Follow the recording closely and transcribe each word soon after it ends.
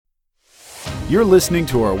You're listening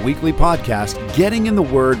to our weekly podcast, Getting in the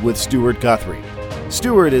Word with Stuart Guthrie.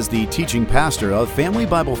 Stuart is the teaching pastor of Family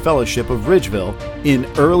Bible Fellowship of Ridgeville in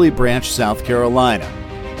Early Branch, South Carolina.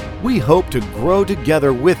 We hope to grow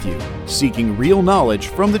together with you, seeking real knowledge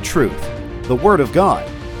from the truth, the Word of God.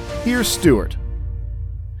 Here's Stuart.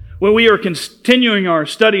 Well, we are continuing our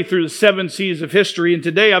study through the 7 C's of history, and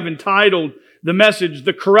today I've entitled the message,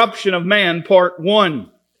 The Corruption of Man, Part 1,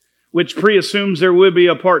 which preassumes there will be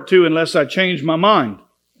a Part 2 unless I change my mind.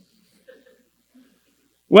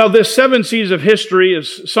 Well, this 7 C's of history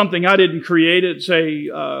is something I didn't create. It's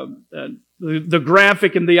the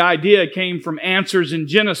graphic and the idea came from Answers in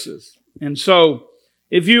Genesis. And so,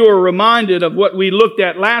 if you are reminded of what we looked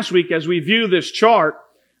at last week as we view this chart,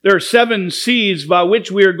 there are 7 C's by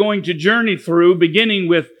which we are going to journey through, beginning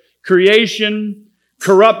with creation,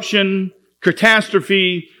 corruption,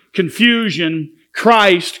 catastrophe, confusion,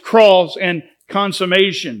 Christ, cross, and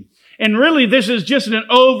consummation. And really, this is just an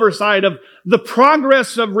oversight of the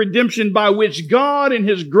progress of redemption by which God in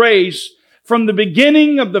His grace, from the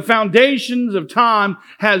beginning of the foundations of time,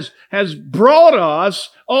 has brought us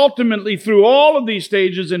ultimately through all of these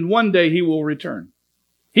stages, and one day He will return.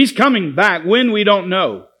 He's coming back. When, we don't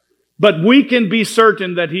know. But we can be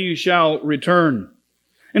certain that He shall return.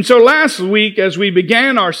 And so last week, as we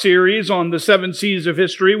began our series on the 7 C's of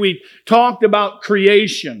history, we talked about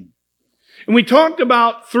creation. And we talked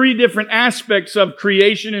about 3 different aspects of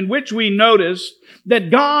creation in which we noticed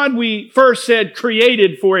that God, we first said,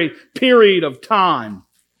 created for a period of time.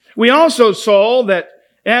 We also saw that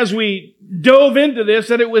as we dove into this,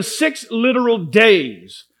 that it was 6 literal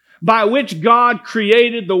days by which God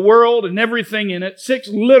created the world and everything in it, 6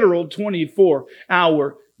 literal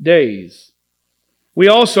 24-hour days. We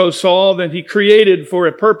also saw that He created for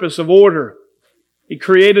a purpose of order. He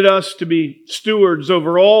created us to be stewards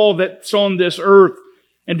over all that's on this earth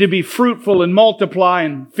and to be fruitful and multiply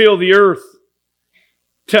and fill the earth,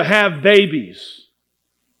 to have babies.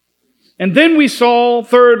 And then we saw,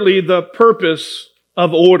 thirdly, the purpose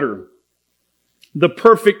of order, the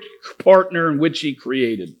perfect partner in which He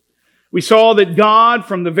created. We saw that God,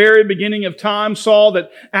 from the very beginning of time, saw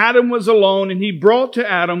that Adam was alone, and He brought to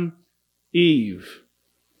Adam Eve.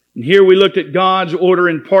 And here we looked at God's order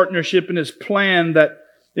and partnership and His plan that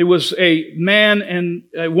it was a man and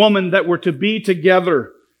a woman that were to be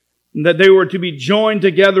together, and that they were to be joined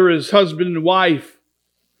together as husband and wife.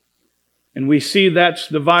 And we see that's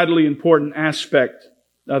the vitally important aspect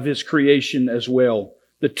of His creation as well.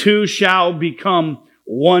 The two shall become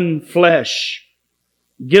one flesh.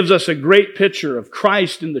 Gives us a great picture of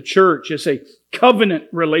Christ and the church as a covenant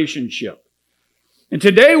relationship. And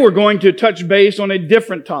today we're going to touch base on a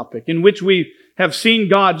different topic in which we have seen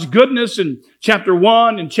God's goodness in chapter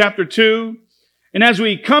 1 and chapter 2. And as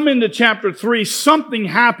we come into chapter 3, something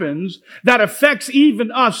happens that affects even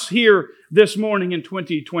us here this morning in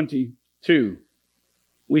 2022.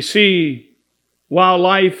 We see while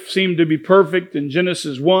life seemed to be perfect in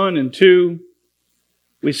Genesis 1 and 2,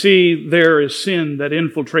 we see there is sin that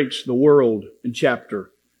infiltrates the world in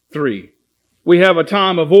chapter 3. We have a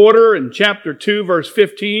time of order in chapter 2, verse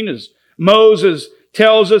 15, as Moses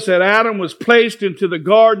tells us that Adam was placed into the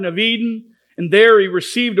Garden of Eden, and there he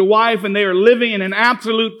received a wife, and they are living in an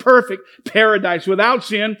absolute perfect paradise, without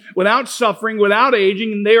sin, without suffering, without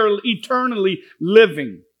aging, and they are eternally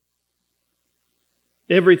living.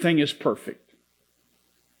 Everything is perfect.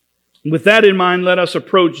 With that in mind, let us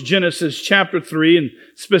approach Genesis chapter 3, and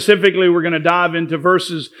specifically we're going to dive into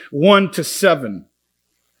verses 1 to 7.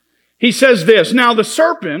 He says this, "Now the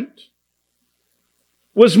serpent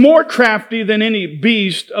was more crafty than any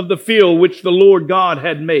beast of the field which the Lord God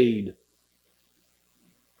had made.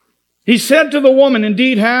 He said to the woman,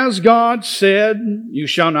 'Indeed has God said, you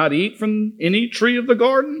shall not eat from any tree of the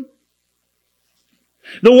garden?'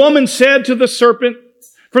 The woman said to the serpent,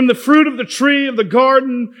 'From the fruit of the tree of the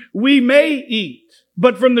garden we may eat.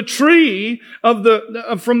 But from the fruit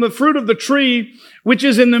of the tree which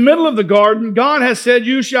is in the middle of the garden, God has said,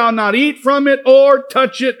 you shall not eat from it or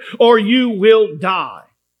touch it, or you will die.'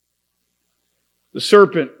 The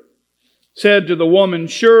serpent said to the woman,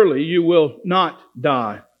 'Surely you will not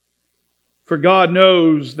die. For God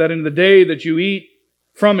knows that in the day that you eat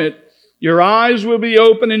from it, your eyes will be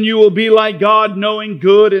open and you will be like God, knowing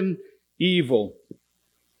good and evil.'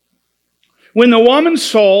 When the woman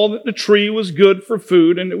saw that the tree was good for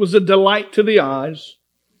food, and it was a delight to the eyes,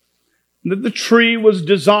 and that the tree was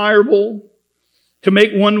desirable to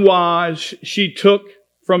make one wise, she took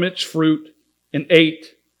from its fruit and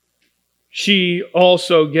ate. She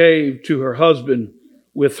also gave to her husband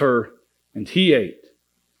with her, and he ate.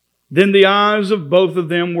 Then the eyes of both of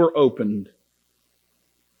them were opened,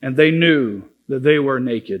 and they knew that they were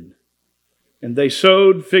naked. And they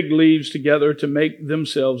sewed fig leaves together to make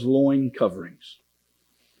themselves loin coverings.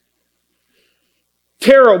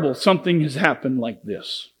 Terrible something has happened like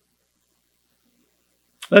this.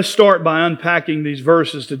 Let's start by unpacking these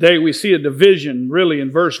verses today. We see a division really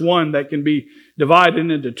in verse 1 that can be divided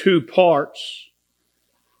into two parts.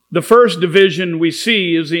 The first division we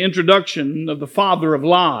see is the introduction of the father of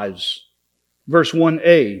lies, verse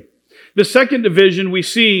 1a. The second division we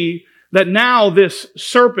see that now this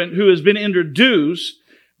serpent who has been introduced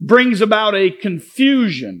brings about a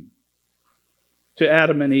confusion to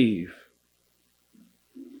Adam and Eve.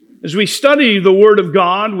 As we study the Word of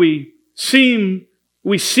God, we see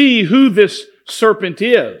who this serpent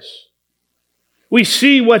is. We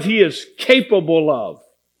see what he is capable of.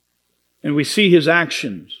 And we see his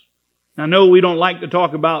actions. I know we don't like to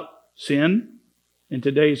talk about sin in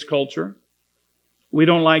today's culture. We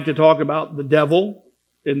don't like to talk about the devil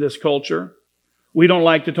in this culture. We don't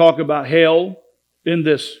like to talk about hell in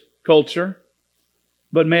this culture.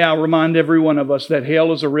 But may I remind every one of us that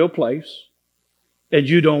hell is a real place and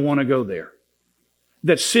you don't want to go there.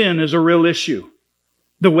 That sin is a real issue.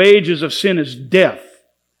 The wages of sin is death.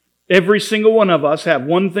 Every single one of us have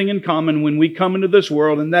one thing in common when we come into this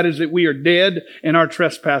world, and that is that we are dead in our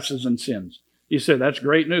trespasses and sins. You say, that's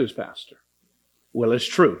great news, Pastor. Well, it's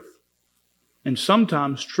truth. And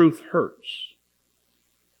sometimes truth hurts.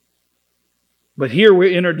 But here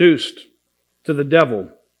we're introduced to the devil.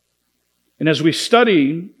 And as we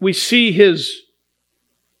study, we see his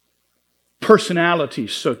personality,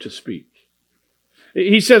 so to speak.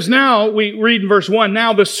 He says now, we read in verse 1,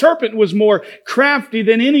 now the serpent was more crafty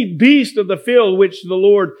than any beast of the field which the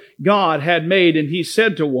Lord God had made. And he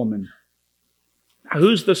said to woman,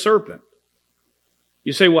 who's the serpent?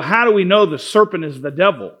 You say, well, how do we know the serpent is the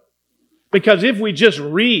devil? Because if we just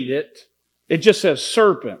read it, it just says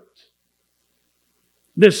serpent.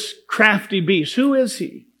 This crafty beast, who is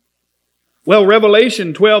he? Well,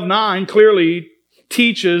 Revelation 12:9 clearly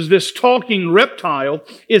teaches this talking reptile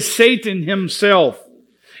is Satan himself.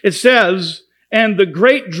 It says, and the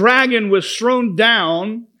great dragon was thrown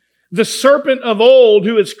down, the serpent of old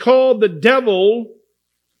who is called the devil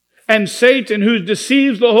and Satan, who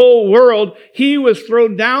deceives the whole world. He was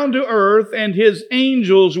thrown down to earth and his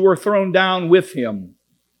angels were thrown down with him.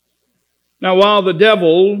 Now, while the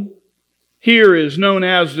devil here is known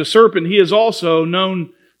as the serpent, he is also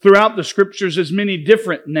known throughout the scriptures as many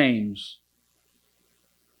different names.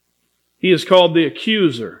 He is called the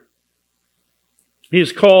accuser. He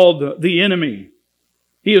is called the enemy.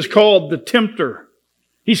 He is called the tempter.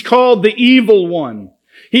 He's called the evil one.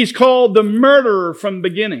 He's called the murderer from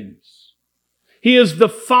beginnings. He is the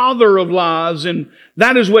father of lies, and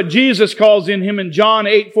that is what Jesus calls in him in John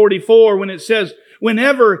 8:44 when it says,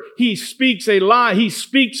 whenever he speaks a lie, he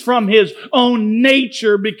speaks from his own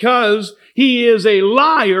nature because he is a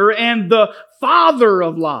liar and the father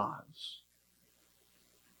of lies.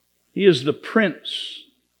 He is the prince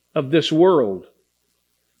of this world.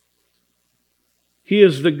 He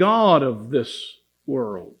is the God of this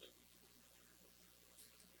world.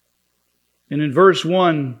 And in verse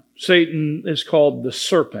 1, Satan is called the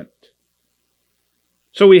serpent.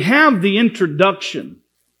 So we have the introduction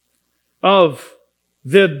of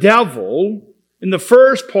the devil in the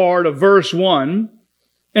first part of verse 1,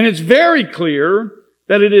 and it's very clear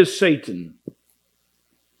that it is Satan.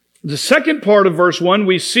 The second part of verse 1,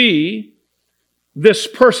 we see this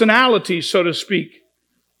personality, so to speak,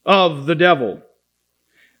 of the devil.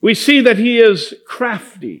 We see that he is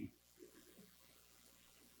crafty.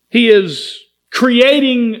 He is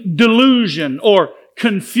creating delusion or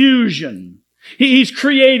confusion. He's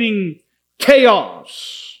creating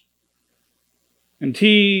chaos. And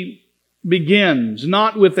he begins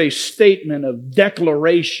not with a statement of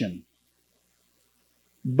declaration,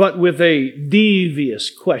 but with a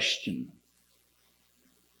devious question.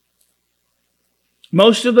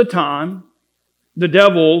 Most of the time, the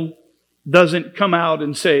devil doesn't come out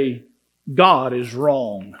and say, God is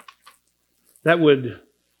wrong. That would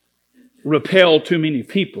repel too many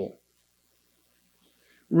people.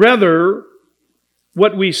 Rather,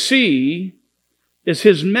 what we see is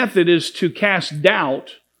his method is to cast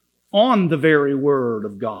doubt on the very Word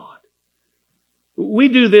of God. We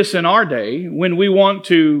do this in our day when we want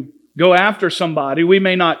to go after somebody. We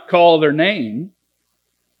may not call their name,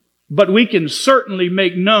 but we can certainly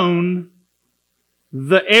make known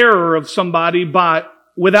the error of somebody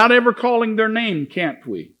without ever calling their name, can't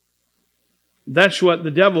we? That's what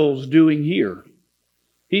the devil's doing here.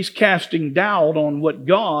 He's casting doubt on what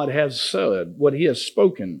God has said, what He has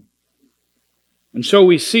spoken. And so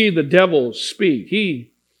we see the devil speak.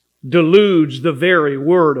 He deludes the very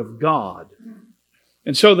Word of God.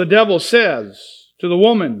 And so the devil says to the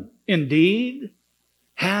woman, "Indeed,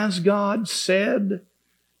 has God said,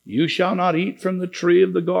 you shall not eat from the tree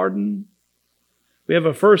of the garden?" We have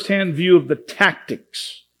a first-hand view of the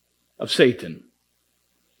tactics of Satan.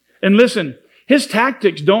 And listen, his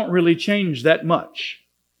tactics don't really change that much.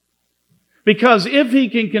 Because if he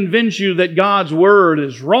can convince you that God's word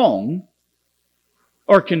is wrong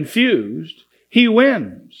or confused, he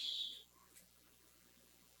wins.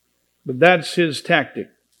 But that's his tactic.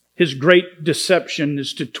 His great deception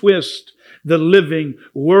is to twist the living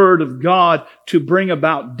word of God to bring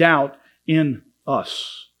about doubt in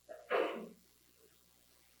us.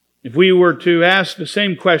 If we were to ask the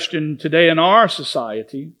same question today in our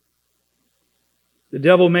society, the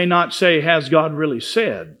devil may not say, "Has God really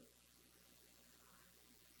said?"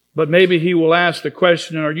 But maybe he will ask the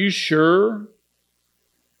question, "Are you sure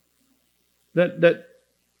that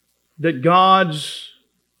God's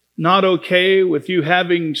not okay with you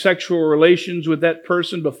having sexual relations with that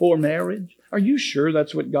person before marriage? Are you sure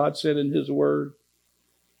that's what God said in His Word?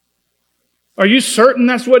 Are you certain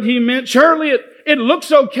that's what He meant? Surely it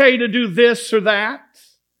looks okay to do this or that.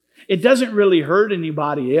 It doesn't really hurt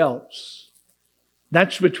anybody else.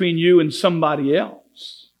 That's between you and somebody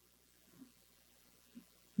else.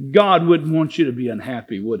 God wouldn't want you to be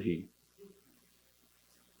unhappy, would He?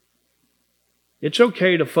 It's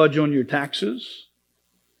okay to fudge on your taxes.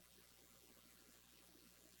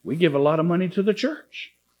 We give a lot of money to the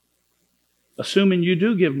church. Assuming you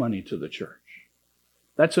do give money to the church.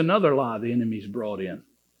 That's another lie the enemy's brought in.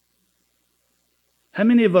 How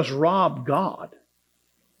many of us rob God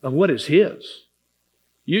of what is His?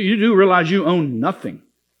 You do realize you own nothing.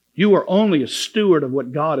 You are only a steward of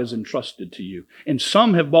what God has entrusted to you. And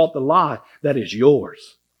some have bought the lie that is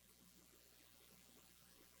yours.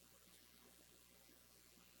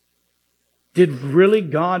 Did really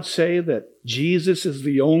God say that Jesus is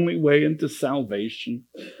the only way into salvation?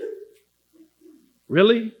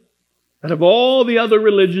 Really? Out of all the other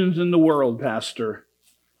religions in the world, Pastor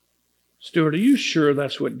Stuart, are you sure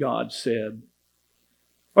that's what God said?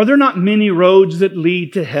 Are there not many roads that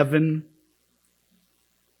lead to heaven?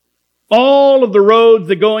 All of the roads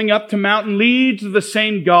that going up to mountain lead to the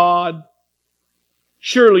same God.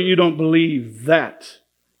 Surely you don't believe that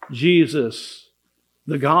Jesus,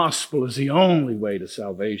 the gospel, is the only way to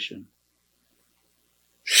salvation.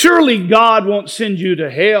 Surely God won't send you to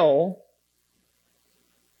hell.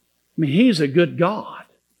 I mean, He's a good God.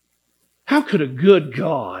 How could a good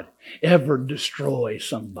God ever destroy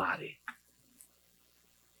somebody?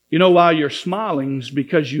 You know why you're smiling is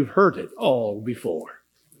because you've heard it all before.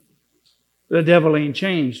 The devil ain't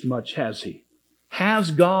changed much, has he?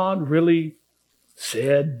 Has God really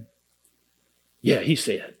said? Yeah, He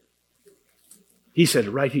said. He said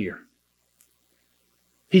it right here.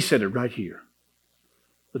 He said it right here.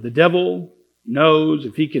 But the devil knows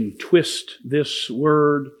if he can twist this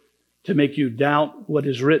word to make you doubt what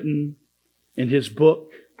is written in his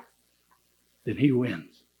book, then he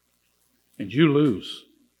wins. And you lose.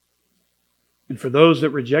 And for those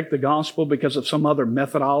that reject the gospel because of some other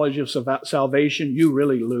methodology of salvation, you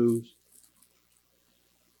really lose.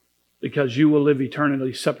 Because you will live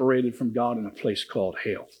eternally separated from God in a place called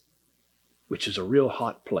hell, which is a real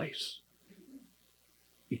hot place.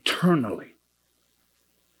 Eternally.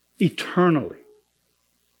 Eternally.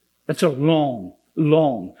 That's a long,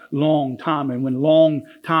 long, long time. And when long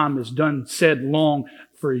time is done, said long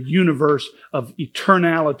for a universe of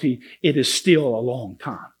eternality, it is still a long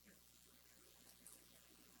time.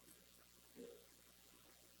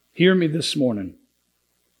 Hear me this morning.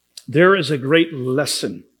 There is a great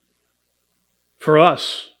lesson for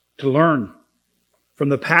us to learn from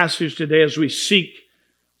the passage today as we seek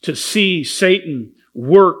to see Satan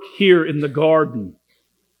work here in the garden.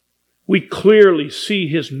 We clearly see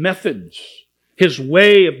his methods, his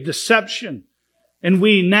way of deception, and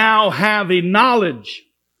we now have a knowledge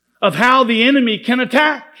of how the enemy can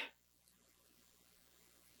attack.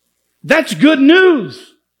 That's good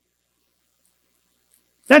news.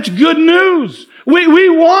 That's good news. We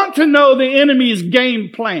want to know the enemy's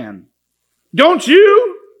game plan. Don't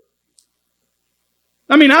you?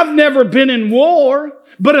 I mean, I've never been in war,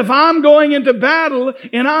 but if I'm going into battle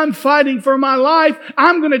and I'm fighting for my life,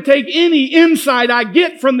 I'm going to take any insight I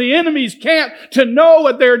get from the enemy's camp to know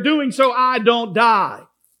what they're doing so I don't die.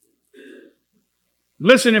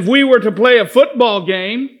 Listen, if we were to play a football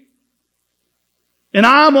game, and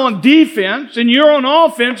I'm on defense and you're on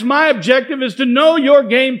offense, my objective is to know your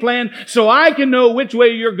game plan so I can know which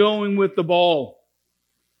way you're going with the ball.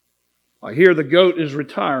 I hear the GOAT is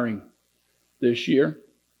retiring this year.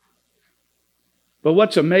 But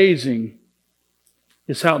what's amazing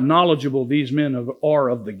is how knowledgeable these men are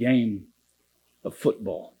of the game of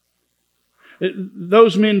football.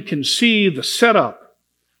 Those men can see the setup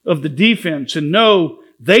of the defense and know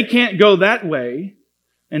they can't go that way,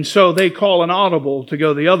 and so they call an audible to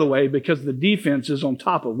go the other way because the defense is on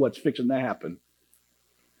top of what's fixing to happen.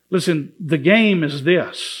 Listen, the game is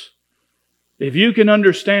this. If you can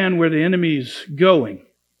understand where the enemy's going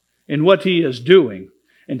and what he is doing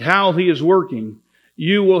and how he is working,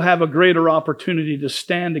 you will have a greater opportunity to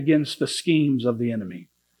stand against the schemes of the enemy.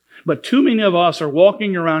 But too many of us are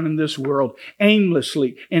walking around in this world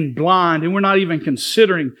aimlessly and blind, and we're not even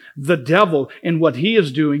considering the devil and what he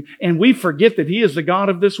is doing, and we forget that he is the God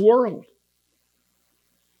of this world.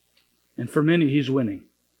 And for many, he's winning.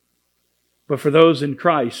 But for those in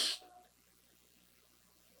Christ,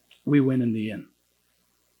 we win in the end.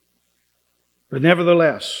 But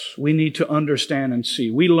nevertheless, we need to understand and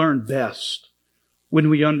see. We learn best when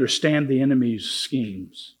we understand the enemy's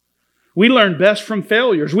schemes. We learn best from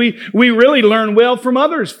failures. We really learn well from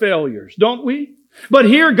others' failures, don't we? But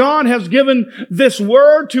here God has given this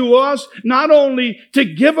word to us, not only to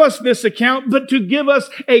give us this account, but to give us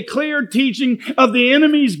a clear teaching of the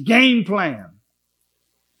enemy's game plan.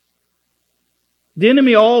 The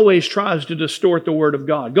enemy always tries to distort the Word of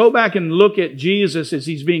God. Go back and look at Jesus as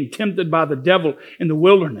He's being tempted by the devil in the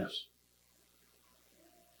wilderness.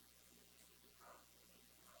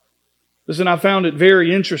 Listen, I found it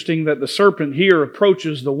very interesting that the serpent here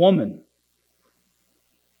approaches the woman.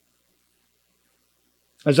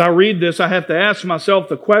 As I read this, I have to ask myself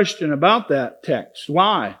the question about that text.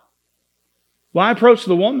 Why? Why approach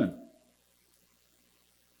the woman?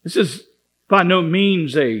 This is by no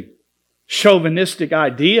means a chauvinistic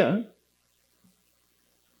idea.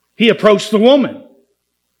 He approached the woman.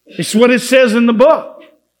 It's what it says in the book.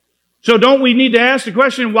 So don't we need to ask the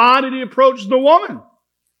question, why did he approach the woman?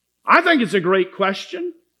 I think it's a great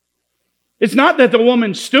question. It's not that the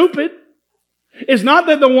woman's stupid. It's not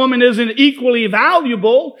that the woman isn't equally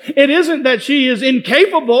valuable. It isn't that she is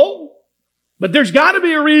incapable. But there's got to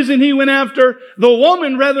be a reason he went after the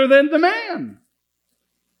woman rather than the man.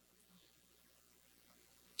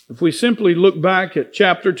 If we simply look back at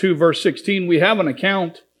chapter 2, verse 16, we have an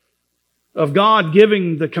account of God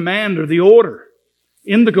giving the command or the order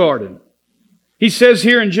in the garden. He says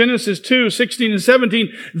here in Genesis 2, 16 and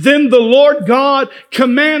 17, then the Lord God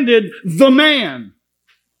commanded the man,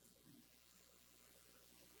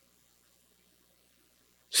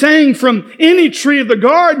 saying, from any tree of the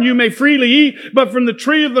garden you may freely eat, but from the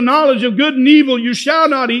tree of the knowledge of good and evil you shall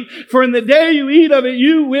not eat, for in the day you eat of it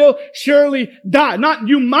you will surely die. Not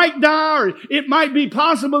you might die, or it might be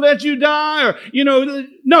possible that you die, or,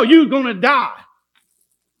 no, you're going to die.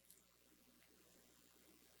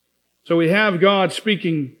 So we have God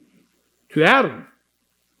speaking to Adam.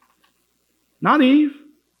 Not Eve,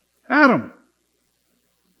 Adam.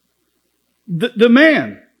 The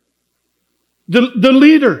man. The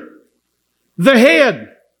leader. The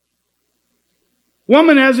head.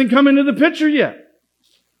 Woman hasn't come into the picture yet.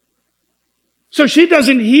 So she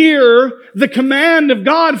doesn't hear the command of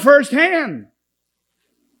God firsthand.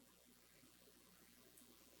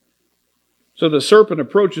 So the serpent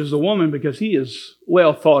approaches the woman because he is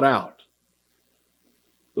well thought out.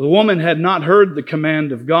 The woman had not heard the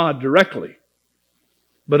command of God directly,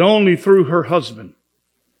 but only through her husband,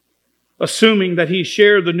 assuming that he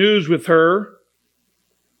shared the news with her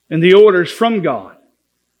and the orders from God.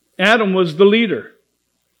 Adam was the leader.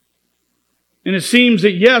 And it seems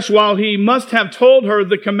that yes, while he must have told her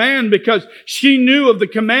the command because she knew of the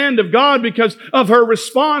command of God because of her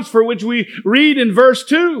response for which we read in verse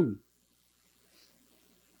 2.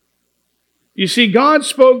 You see, God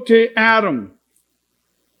spoke to Adam.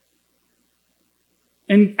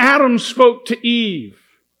 And Adam spoke to Eve.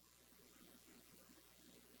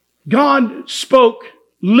 God spoke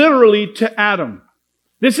literally to Adam.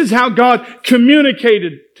 This is how God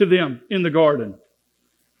communicated to them in the garden.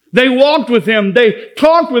 They walked with Him. They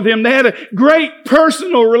talked with Him. They had a great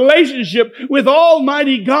personal relationship with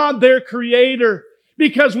Almighty God, their Creator.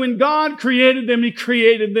 Because when God created them, He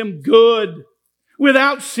created them good.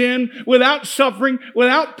 Without sin, without suffering,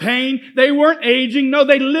 without pain. They weren't aging. No,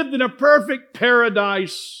 they lived in a perfect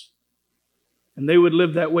paradise. And they would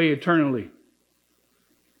live that way eternally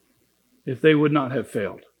if they would not have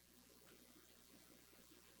failed.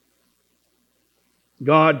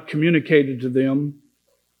 God communicated to them,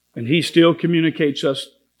 and He still communicates us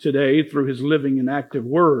today through His living and active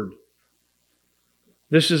Word.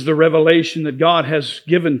 This is the revelation that God has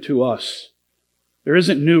given to us. There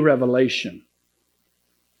isn't new revelation.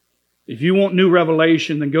 If you want new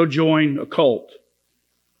revelation, then go join a cult.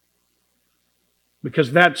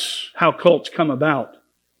 Because that's how cults come about.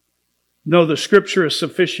 No, the Scripture is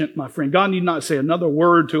sufficient, my friend. God need not say another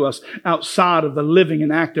word to us outside of the living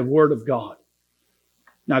and active Word of God.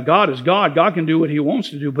 Now, God is God. God can do what He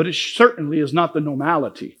wants to do, but it certainly is not the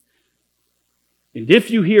normality. And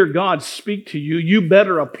if you hear God speak to you, you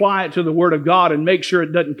better apply it to the Word of God and make sure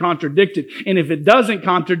it doesn't contradict it. And if it doesn't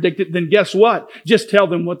contradict it, then guess what? Just tell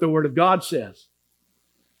them what the Word of God says.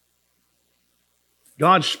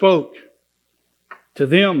 God spoke to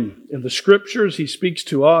them in the Scriptures. He speaks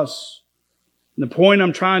to us. And the point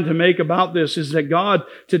I'm trying to make about this is that God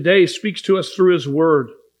today speaks to us through His Word.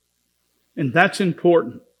 And that's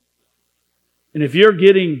important. And if you're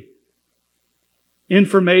getting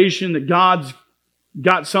information that God's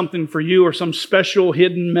got something for you or some special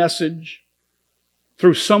hidden message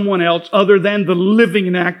through someone else other than the living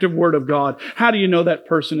and active Word of God, how do you know that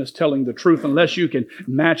person is telling the truth unless you can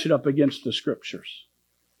match it up against the Scriptures?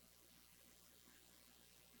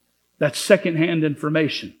 That's secondhand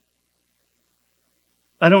information.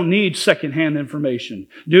 I don't need secondhand information.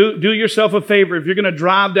 Do yourself a favor. If you're going to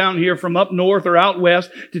drive down here from up north or out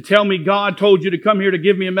west to tell me God told you to come here to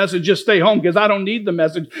give me a message, just stay home because I don't need the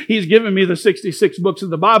message. He's given me the 66 books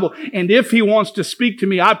of the Bible. And if He wants to speak to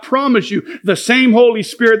me, I promise you, the same Holy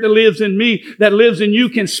Spirit that lives in me, that lives in you,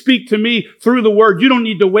 can speak to me through the Word. You don't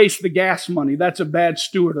need to waste the gas money. That's a bad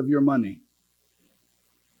steward of your money.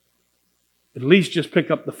 At least just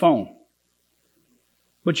pick up the phone.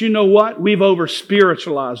 But you know what? We've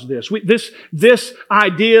over-spiritualized this. This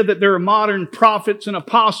idea that there are modern prophets and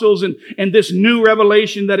apostles and this new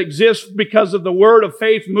revelation that exists because of the Word of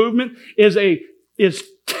Faith movement is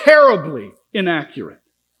terribly inaccurate.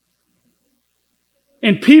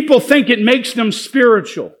 And people think it makes them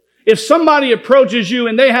spiritual. If somebody approaches you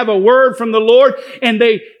and they have a word from the Lord and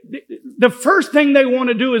the first thing they want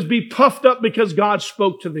to do is be puffed up because God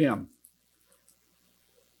spoke to them.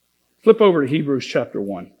 Flip over to Hebrews chapter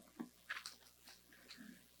 1.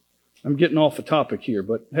 I'm getting off the topic here,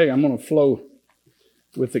 but hey, I'm going to flow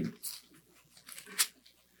with it.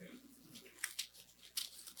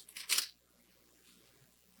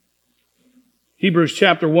 Hebrews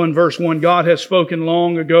chapter 1, verse 1, God has spoken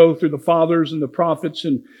long ago through the fathers and the prophets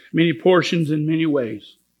in many portions in many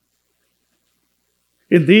ways.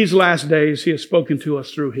 In these last days, He has spoken to us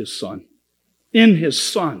through His Son. In His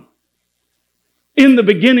Son. In the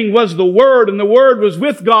beginning was the Word, and the Word was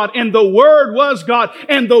with God, and the Word was God,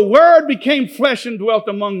 and the Word became flesh and dwelt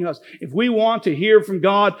among us. If we want to hear from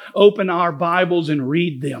God, open our Bibles and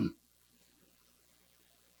read them.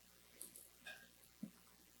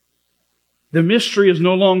 The mystery is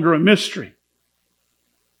no longer a mystery.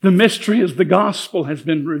 The mystery is the gospel has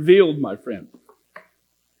been revealed, my friend.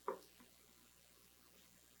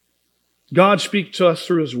 God speaks to us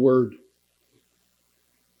through His Word.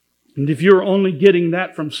 And if you're only getting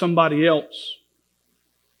that from somebody else,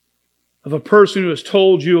 of a person who has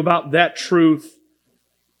told you about that truth,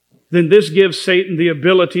 then this gives Satan the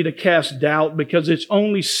ability to cast doubt because it's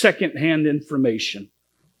only secondhand information.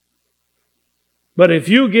 But if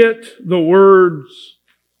you get the words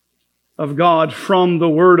of God from the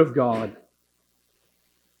Word of God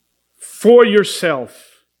for yourself,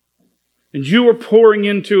 and you are pouring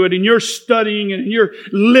into it, and you're studying it, and you're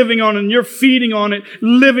living on it, and you're feeding on it,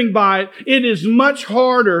 living by it, it is much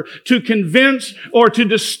harder to convince or to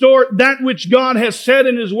distort that which God has said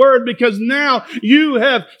in His Word, because now you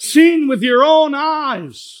have seen with your own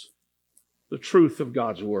eyes the truth of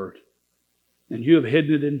God's Word, and you have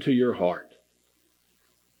hidden it into your heart.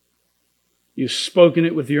 You've spoken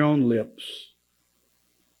it with your own lips,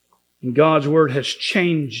 and God's Word has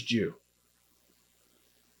changed you.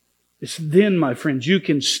 It's then, my friends, you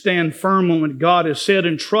can stand firm on what God has said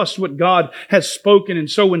and trust what God has spoken. And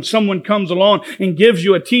so when someone comes along and gives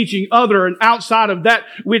you a teaching other and outside of that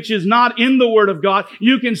which is not in the Word of God,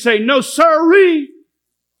 you can say, no, sirree.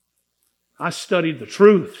 I studied the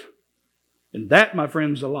truth. And that, my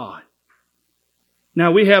friends, is a lie.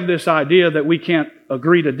 Now, we have this idea that we can't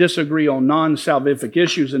agree to disagree on non-salvific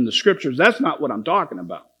issues in the Scriptures. That's not what I'm talking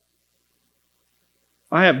about.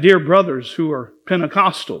 I have dear brothers who are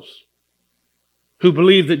Pentecostals, who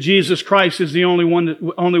believe that Jesus Christ is the only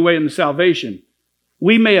way in the salvation.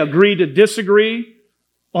 We may agree to disagree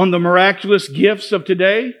on the miraculous gifts of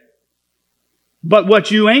today, but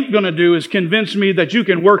what you ain't going to do is convince me that you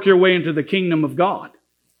can work your way into the kingdom of God.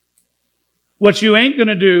 What you ain't going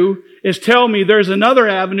to do is tell me there's another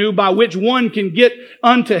avenue by which one can get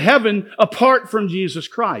unto heaven apart from Jesus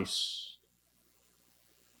Christ.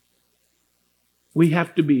 We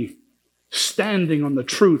have to be standing on the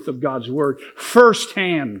truth of God's Word,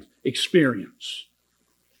 first-hand experience.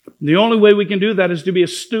 The only way we can do that is to be a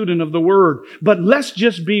student of the Word. But let's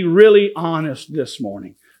just be really honest this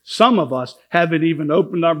morning. Some of us haven't even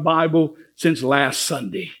opened our Bible since last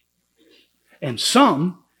Sunday. And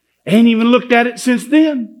some ain't even looked at it since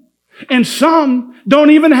then. And some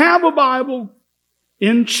don't even have a Bible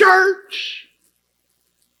in church.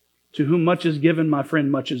 To whom much is given, my friend,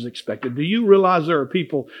 much is expected. Do you realize there are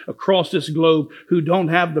people across this globe who don't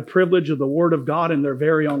have the privilege of the Word of God in their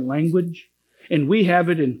very own language? And we have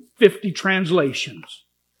it in 50 translations.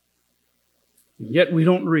 Yet we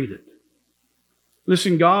don't read it.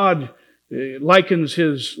 Listen, God likens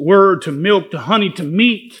His Word to milk, to honey, to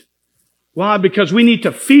meat. Why? Because we need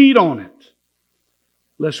to feed on it,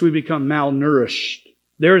 lest we become malnourished.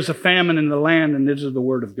 There is a famine in the land, and this is the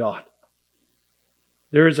Word of God.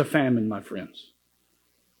 There is a famine, my friends.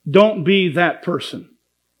 Don't be that person.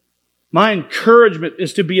 My encouragement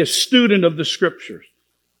is to be a student of the Scriptures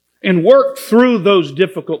and work through those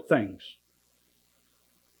difficult things.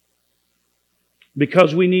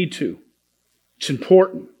 Because we need to. It's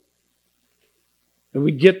important that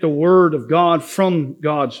we get the Word of God from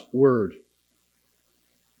God's Word.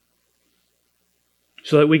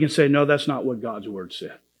 So that we can say, no, that's not what God's Word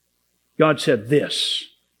said. God said this.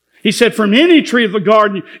 He said, from any tree of the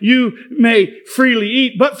garden you may freely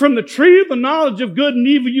eat, but from the tree of the knowledge of good and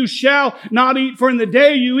evil you shall not eat, for in the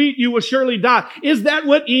day you eat you will surely die. Is that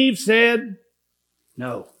what Eve said?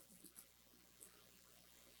 No.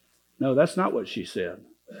 No, that's not what she said.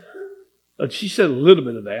 She said a little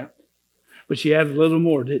bit of that, but she added a little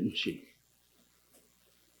more, didn't she?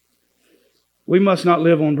 We must not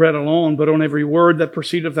live on bread alone, but on every word that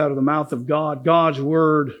proceedeth out of the mouth of God. God's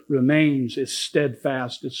Word remains, it's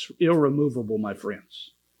steadfast, it's irremovable, my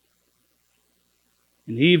friends.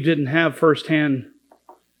 And Eve didn't have firsthand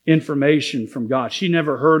information from God. She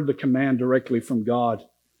never heard the command directly from God.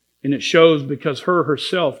 And it shows because her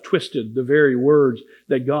herself twisted the very words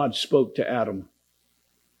that God spoke to Adam.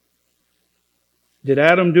 Did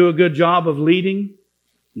Adam do a good job of leading?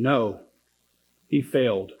 No. He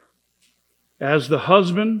failed. As the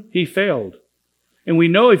husband, he failed. And we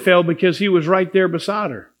know he failed because he was right there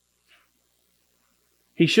beside her.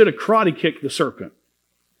 He should have karate kicked the serpent.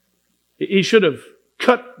 He should have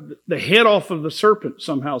cut the head off of the serpent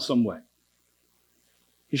somehow, some way.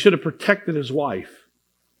 He should have protected his wife.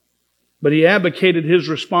 But he abdicated his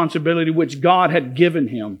responsibility which God had given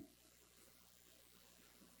him.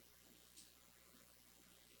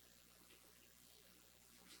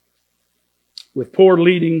 With poor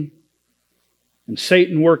leading and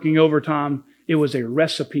Satan working overtime, it was a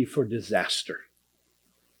recipe for disaster.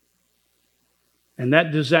 And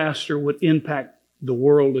that disaster would impact the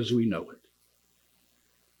world as we know it.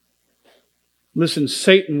 Listen,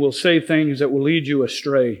 Satan will say things that will lead you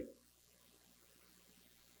astray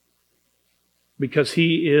because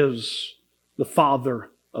he is the father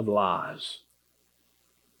of lies.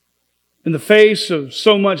 In the face of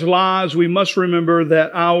so much lies, we must remember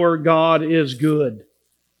that our God is good.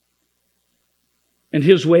 And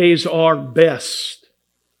His ways are best.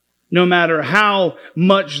 No matter how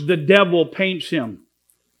much the devil paints Him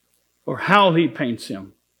or how he paints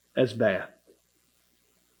Him as bad.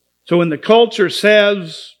 So when the culture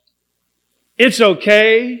says it's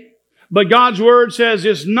okay, but God's Word says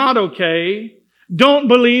it's not okay, don't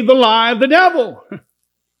believe the lie of the devil.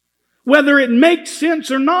 Whether it makes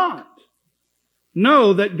sense or not.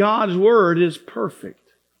 Know that God's Word is perfect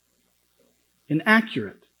and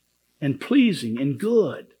accurate and pleasing and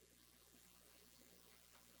good.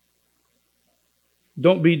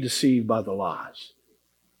 Don't be deceived by the lies.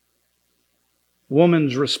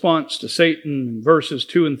 Woman's response to Satan in verses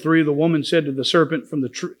 2 and 3, the woman said to the serpent, from the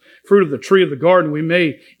fruit of the tree of the garden we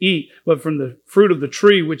may eat, but from the fruit of the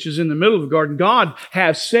tree which is in the middle of the garden, God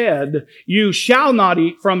has said, you shall not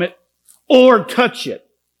eat from it or touch it.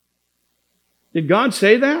 Did God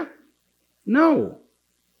say that? No.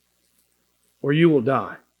 Or you will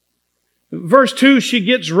die. Verse 2, she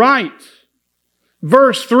gets right.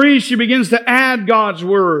 Verse 3, she begins to add God's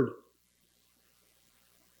Word.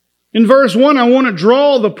 In verse 1, I want to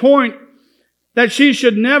draw the point that she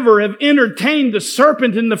should never have entertained the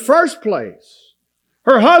serpent in the first place.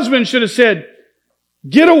 Her husband should have said,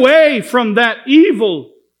 get away from that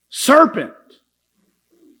evil serpent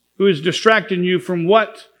who is distracting you from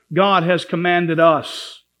what God has commanded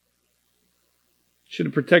us. Should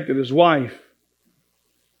have protected his wife.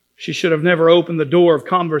 She should have never opened the door of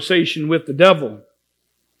conversation with the devil.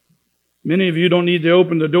 Many of you don't need to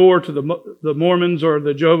open the door to the Mormons or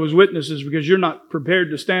the Jehovah's Witnesses because you're not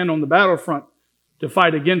prepared to stand on the battlefront to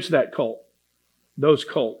fight against that cult, those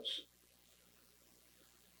cults.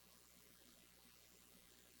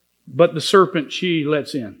 But the serpent she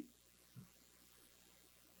lets in.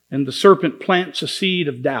 And the serpent plants a seed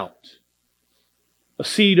of doubt, a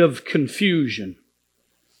seed of confusion.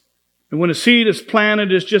 And when a seed is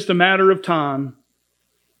planted, it's just a matter of time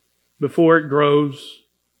before it grows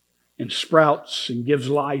and sprouts and gives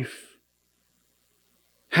life.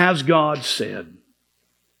 Has God said?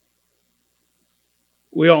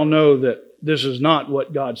 We all know that this is not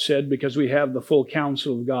what God said because we have the full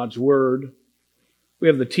counsel of God's Word. We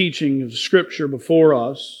have the teaching of Scripture before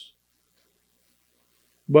us.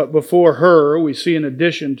 But before her, we see an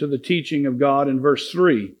addition to the teaching of God in verse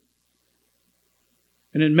 3.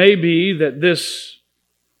 And it may be that this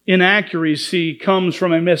inaccuracy comes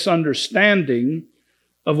from a misunderstanding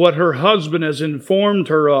of what her husband has informed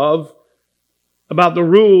her of about the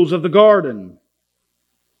rules of the garden.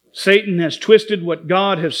 Satan has twisted what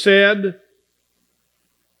God has said,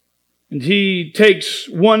 and he takes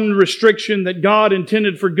one restriction that God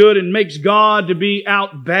intended for good and makes God to be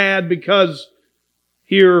out bad, because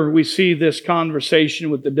here we see this conversation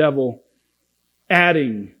with the devil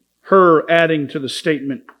adding to the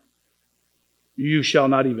statement, you shall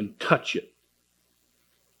not even touch it.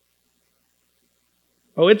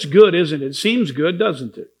 Oh, it's good, isn't it? It seems good,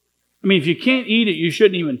 doesn't it? I mean, if you can't eat it, you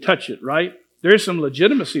shouldn't even touch it, right? There's some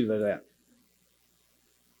legitimacy to that.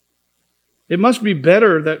 It must be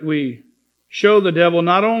better that we show the devil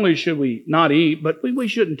not only should we not eat, but we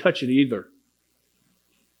shouldn't touch it either.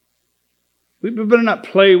 We better not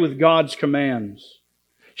play with God's commands.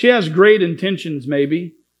 She has great intentions,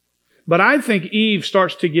 maybe, but I think Eve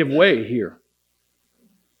starts to give way here.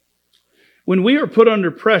 When we are put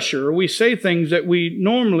under pressure, we say things that we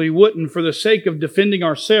normally wouldn't for the sake of defending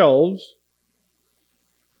ourselves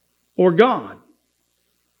or God.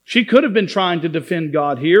 She could have been trying to defend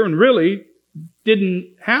God here and really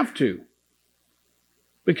didn't have to.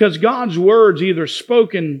 Because God's words, either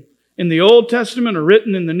spoken in the Old Testament or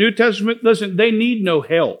written in the New Testament, listen, they need no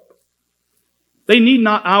help. They need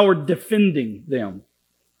not our defending them.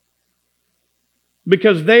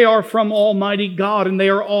 Because they are from Almighty God and they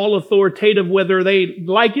are all authoritative whether they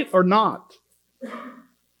like it or not.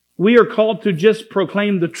 We are called to just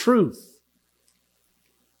proclaim the truth.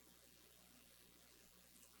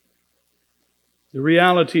 The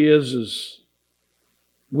reality is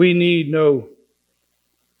we need no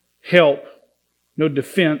help, no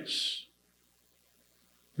defense,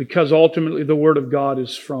 because ultimately the Word of God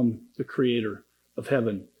is from the Creator of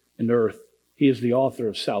heaven and earth. He is the author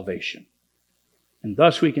of salvation. And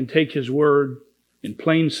thus we can take His Word in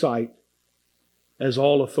plain sight as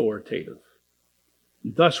all authoritative.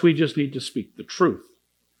 And thus we just need to speak the truth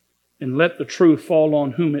and let the truth fall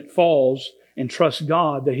on whom it falls, and trust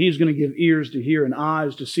God that He's going to give ears to hear and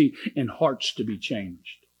eyes to see and hearts to be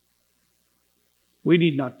changed. We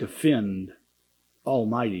need not defend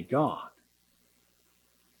Almighty God.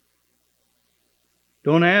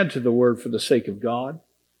 Don't add to the Word for the sake of God.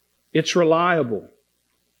 It's reliable.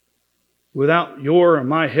 Without your or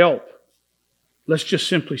my help, let's just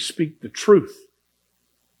simply speak the truth.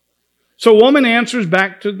 So woman answers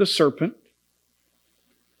back to the serpent.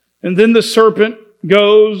 And then the serpent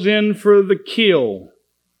goes in for the kill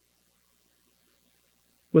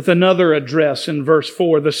with another address in verse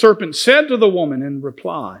 4. The serpent said to the woman in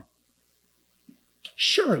reply,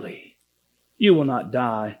 surely you will not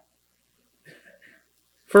die.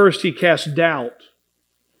 First, he cast doubt.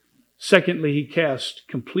 Secondly, he cast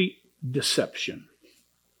complete deception.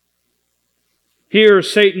 Here,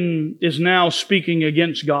 Satan is now speaking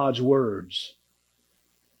against God's words.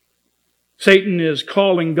 Satan is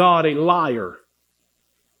calling God a liar.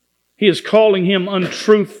 He is calling Him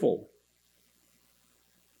untruthful.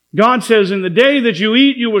 God says, in the day that you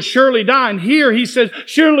eat, you will surely die. And here He says,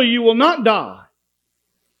 surely you will not die.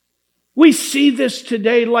 We see this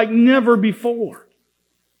today like never before.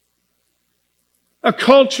 A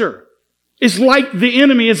culture is like the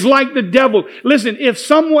enemy, is like the devil. Listen, if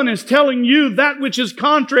someone is telling you that which is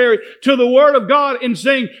contrary to the Word of God and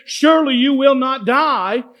saying, surely you will not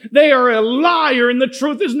die, they are a liar and the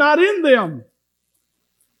truth is not in them.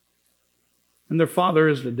 And their father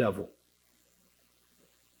is the devil.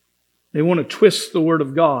 They want to twist the Word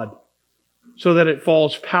of God so that it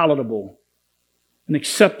falls palatable and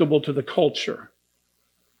acceptable to the culture.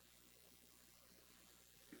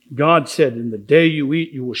 God said, in the day you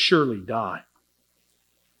eat, you will surely die.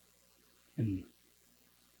 And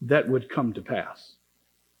that would come to pass.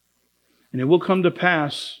 And it will come to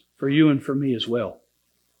pass for you and for me as well.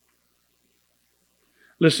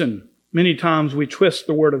 Listen, many times we twist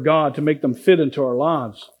the Word of God to make them fit into our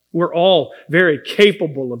lives. We're all very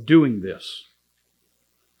capable of doing this.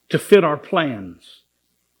 To fit our plans.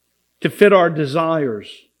 To fit our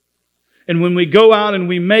desires. And when we go out and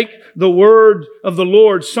we make the word of the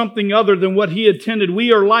Lord something other than what He intended,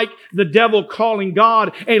 we are like the devil calling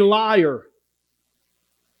God a liar.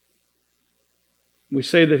 We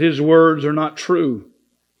say that His words are not true.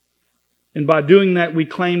 And by doing that, we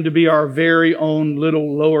claim to be our very own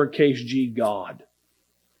little lowercase g God.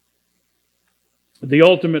 The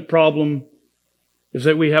ultimate problem is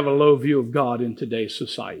that we have a low view of God in today's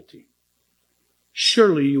society.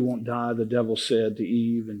 Surely you won't die, the devil said to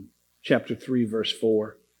Eve in chapter 3, verse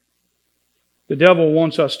 4. The devil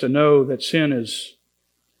wants us to know that sin is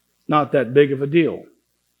not that big of a deal.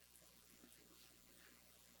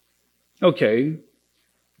 Okay,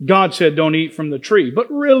 God said don't eat from the tree, but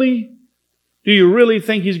really? Do you really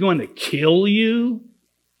think He's going to kill you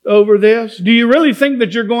over this? Do you really think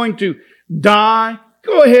that you're going to die?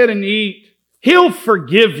 Go ahead and eat. He'll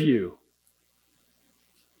forgive you.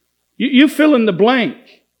 You fill in the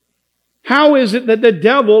blank. How is it that the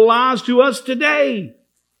devil lies to us today?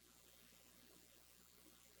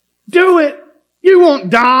 Do it. You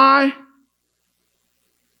won't die.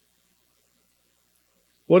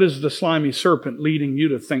 What is the slimy serpent leading you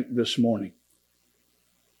to think this morning?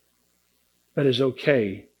 That is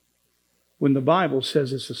okay when the Bible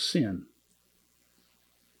says it's a sin.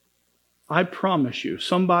 I promise you,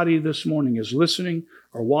 somebody this morning is listening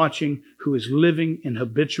or watching who is living in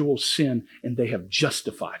habitual sin, and they have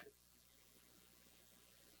justified it.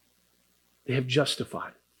 They have justified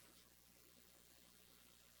it.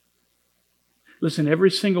 Listen,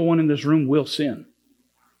 every single one in this room will sin.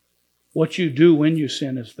 What you do when you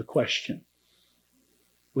sin is the question.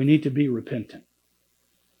 We need to be repentant.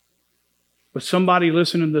 But somebody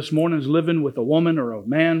listening this morning is living with a woman or a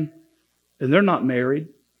man, and they're not married,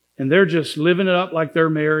 and they're just living it up like they're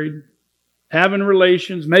married, having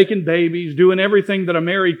relations, making babies, doing everything that a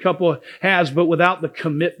married couple has, but without the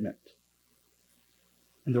commitment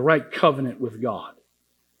and the right covenant with God.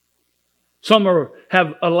 Some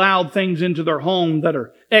have allowed things into their home that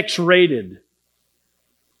are X-rated,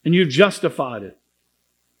 and you've justified it.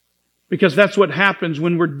 Because that's what happens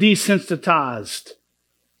when we're desensitized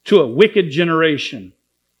to a wicked generation.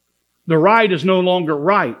 The right is no longer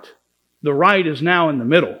right. The right is now in the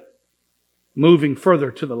middle, moving further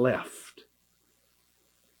to the left.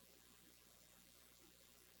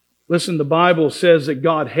 Listen, the Bible says that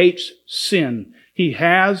God hates sin. He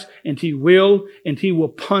has, and He will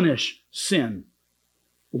punish sin.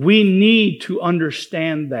 We need to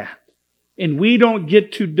understand that. And we don't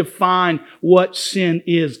get to define what sin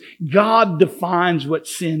is. God defines what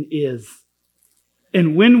sin is.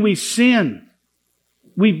 And when we sin,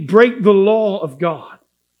 we break the law of God.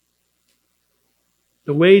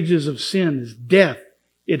 The wages of sin is death.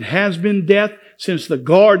 It has been death since the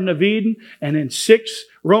Garden of Eden. And in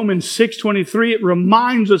Romans 6:23, it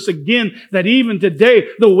reminds us again that even today,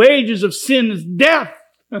 the wages of sin is death.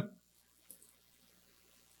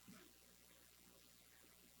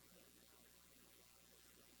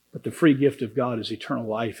 But the free gift of God is eternal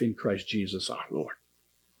life in Christ Jesus our Lord.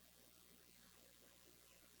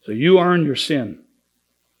 So you earn your sin.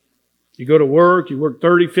 You go to work, you work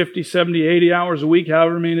 30, 50, 70, 80 hours a week,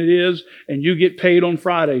 however many it is, and you get paid on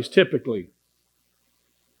Fridays typically.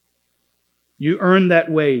 You earn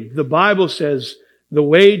that wage. The Bible says the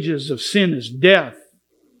wages of sin is death.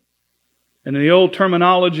 And in the old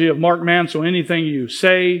terminology of Mark Mansell, anything you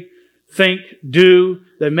say, think, do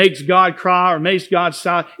that makes God cry or makes God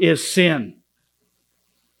sigh is sin.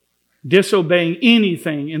 Disobeying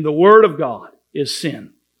anything in the Word of God is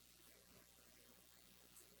sin.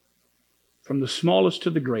 From the smallest to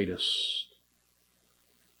the greatest,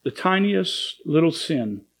 the tiniest little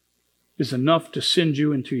sin is enough to send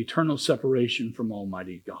you into eternal separation from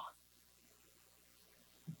Almighty God.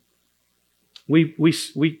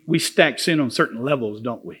 We stack sin on certain levels,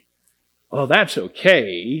 don't we? Oh, that's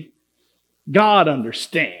okay. God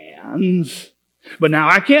understands. But now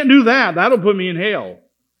I can't do that. That'll put me in hell.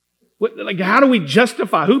 How do we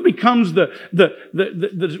justify? Who becomes the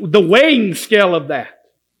weighing scale of that?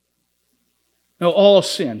 No, all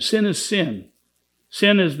sin. Sin is sin.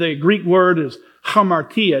 Sin is the Greek word is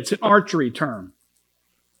hamartia. It's an archery term.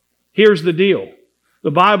 Here's the deal. The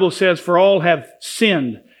Bible says, for all have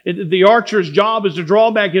sinned. The archer's job is to draw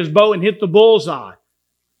back his bow and hit the bullseye.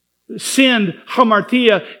 Sin,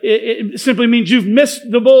 hamartia, it simply means you've missed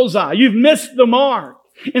the bullseye. You've missed the mark.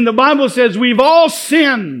 And the Bible says we've all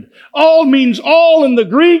sinned. All means all in the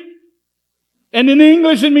Greek. And in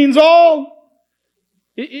English it means all.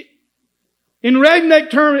 In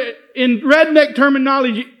redneck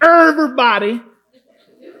terminology, everybody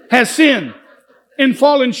has sinned and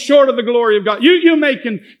fallen short of the glory of God. You may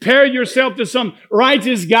compare yourself to some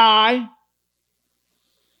righteous guy.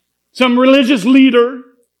 some religious leader.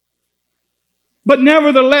 But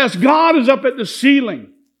nevertheless, God is up at the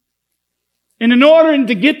ceiling. And in order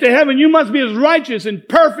to get to heaven, you must be as righteous and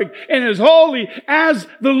perfect and as holy as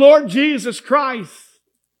the Lord Jesus Christ.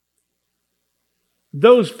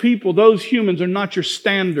 Those people, those humans are not your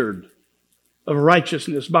standard of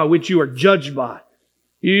righteousness by which you are judged by.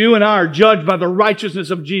 You and I are judged by the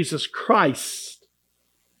righteousness of Jesus Christ.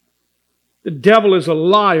 The devil is a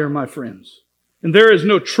liar, my friends. And there is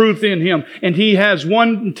no truth in him. And he has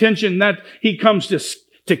one intention, that he comes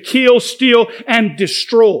to kill, steal, and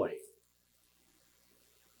destroy.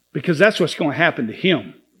 Because that's what's going to happen to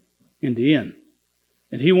him in the end.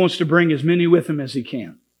 And he wants to bring as many with him as he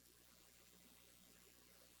can.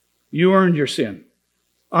 You earned your sin.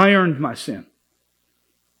 I earned my sin.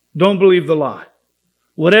 Don't believe the lie.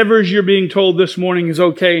 Whatever you're being told this morning is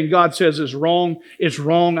okay and God says is wrong, it's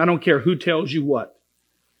wrong. I don't care who tells you what.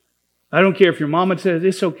 I don't care if your mama says,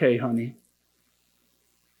 it's okay, honey.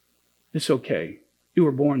 It's okay. You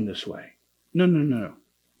were born this way. No.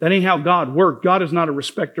 That ain't how God worked. God is not a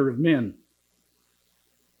respecter of men.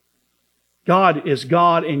 God is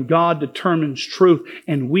God, and God determines truth,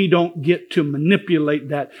 and we don't get to manipulate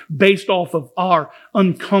that based off of our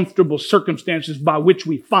uncomfortable circumstances by which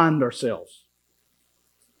we find ourselves.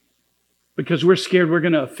 Because we're scared we're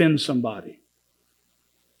going to offend somebody.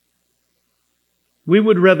 We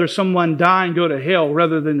would rather someone die and go to hell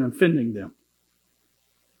rather than offending them.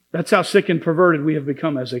 That's how sick and perverted we have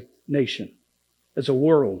become as a nation, as a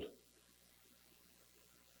world.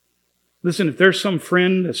 Listen, if there's some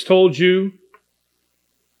friend that's told you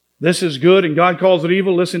this is good and God calls it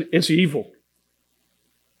evil, listen, it's evil.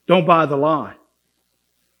 Don't buy the lie.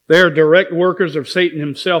 They are direct workers of Satan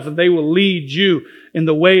himself, and they will lead you in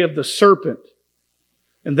the way of the serpent.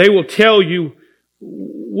 And they will tell you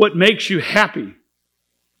what makes you happy.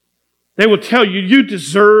 They will tell you, you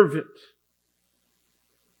deserve it.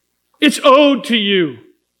 It's owed to you.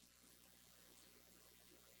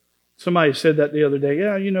 Somebody said that the other day.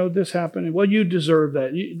 Yeah, this happened. Well, you deserve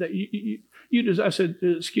that. I said,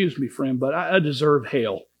 excuse me, friend, but I deserve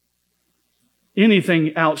hell.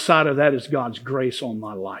 Anything outside of that is God's grace on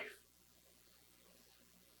my life.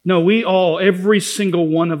 No, we all, every single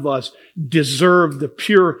one of us, deserve the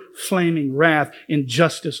pure, flaming wrath and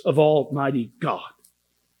justice of Almighty God.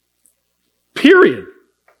 Period.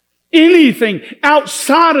 Anything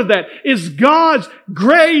outside of that is God's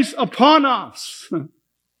grace upon us.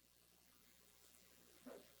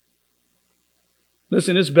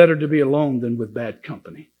 Listen, it's better to be alone than with bad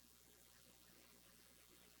company.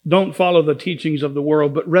 Don't follow the teachings of the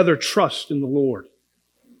world, but rather trust in the Lord.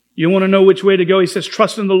 You want to know which way to go? He says,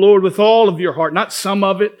 trust in the Lord with all of your heart. Not some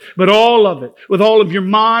of it, but all of it. With all of your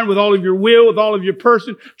mind, with all of your will, with all of your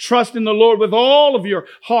person. Trust in the Lord with all of your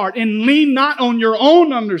heart. And lean not on your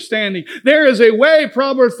own understanding. There is a way,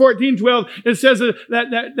 Proverbs 14:12, it says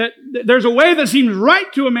that there's a way that seems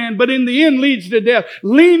right to a man, but in the end leads to death.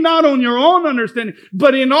 Lean not on your own understanding,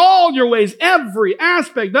 but in all your ways, every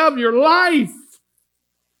aspect of your life.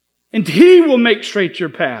 And He will make straight your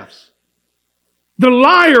paths. The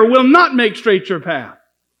liar will not make straight your path.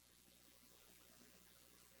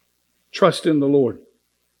 Trust in the Lord,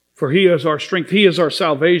 for He is our strength. He is our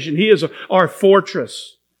salvation. He is our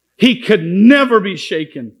fortress. He could never be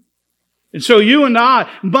shaken. And so you and I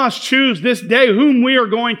must choose this day whom we are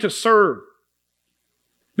going to serve.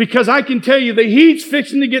 Because I can tell you the heat's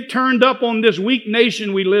fixing to get turned up on this weak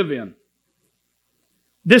nation we live in.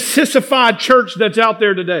 This sissified church that's out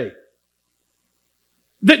there today.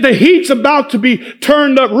 The heat's about to be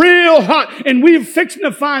turned up real hot, and we're fixing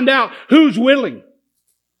to find out who's willing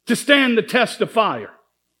to stand the test of fire.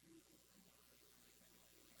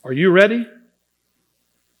 Are you ready?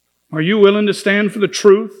 Are you willing to stand for the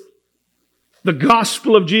truth? The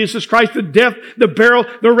gospel of Jesus Christ, the death, the burial,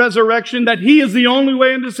 the resurrection, that He is the only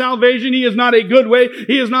way into salvation. He is not a good way.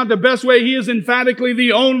 He is not the best way. He is emphatically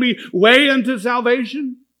the only way into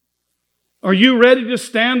salvation. Are you ready to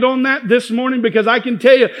stand on that this morning? Because I can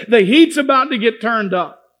tell you, the heat's about to get turned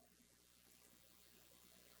up.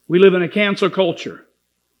 We live in a cancel culture.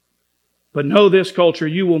 But know this culture,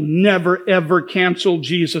 you will never ever cancel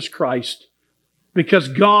Jesus Christ. Because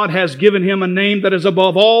God has given Him a name that is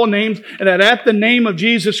above all names, and that at the name of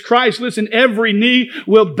Jesus Christ, listen, every knee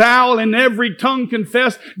will bow and every tongue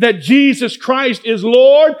confess that Jesus Christ is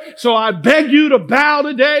Lord. So I beg you to bow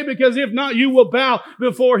today, because if not, you will bow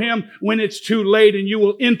before Him when it's too late, and you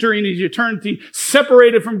will enter into eternity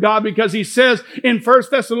separated from God, because He says in 1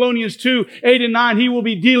 Thessalonians 2:8-9, He will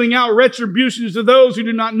be dealing out retributions to those who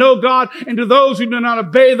do not know God and to those who do not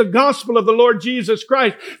obey the gospel of the Lord Jesus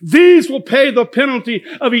Christ. These will pay the penalty penalty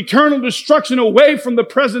of eternal destruction away from the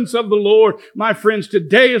presence of the Lord. My friends,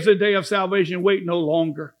 today is a day of salvation. Wait no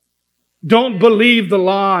longer. Don't believe the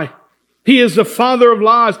lie. He is the father of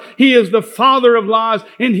lies. He is the father of lies,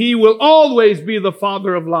 and He will always be the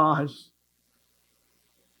father of lies.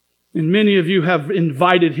 And many of you have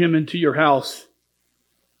invited Him into your house.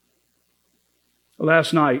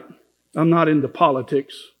 Last night, I'm not into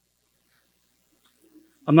politics.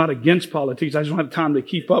 I'm not against politics. I just don't have time to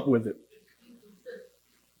keep up with it.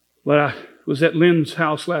 But I was at Lynn's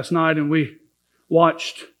house last night, and we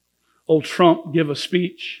watched old Trump give a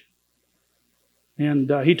speech.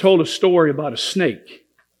 And he told a story about a snake.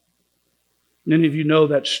 Many of you know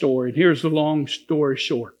that story. And here's the long story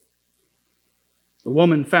short. The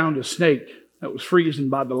woman found a snake that was freezing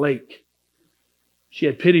by the lake. She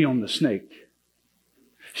had pity on the snake.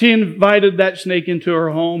 She invited that snake into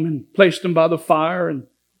her home and placed him by the fire and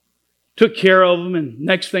took care of him. And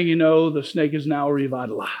next thing you know, the snake is now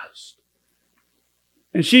revitalized.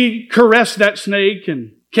 And she caressed that snake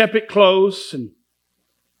and kept it close and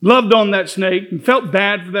loved on that snake and felt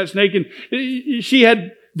bad for that snake. And she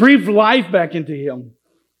had breathed life back into him.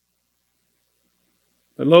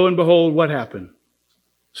 But lo and behold, what happened?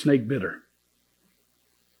 Snake bit her.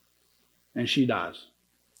 And she dies.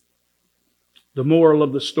 The moral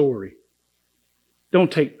of the story: don't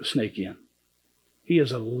take the snake in. He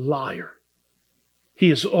is a liar. He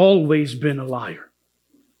has always been a liar.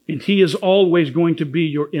 And he is always going to be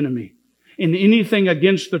your enemy. And anything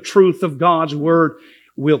against the truth of God's Word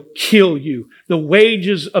will kill you. The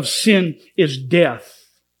wages of sin is death.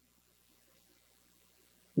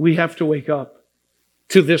 We have to wake up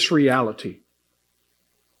to this reality.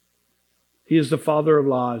 He is the father of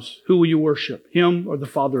lies. Who will you worship? Him or the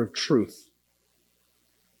father of truth?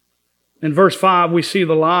 In verse 5, we see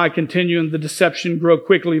the lie continue and the deception grow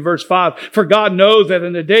quickly. Verse 5, for God knows that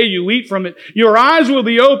in the day you eat from it, your eyes will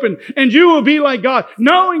be opened and you will be like God,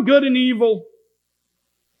 knowing good and evil.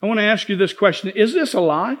 I want to ask you this question. Is this a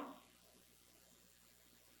lie?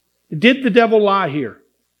 Did the devil lie here?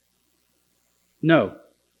 No.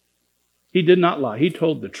 He did not lie. He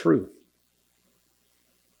told the truth.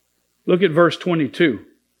 Look at verse 22.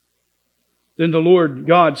 Then the Lord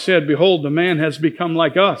God said, behold, the man has become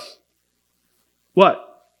like us.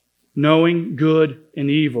 What? Knowing good and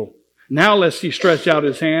evil. Now lest he stretch out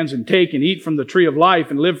his hands and take and eat from the tree of life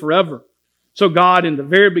and live forever. So God, in the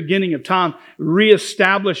very beginning of time,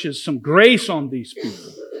 reestablishes some grace on these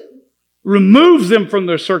people. Removes them from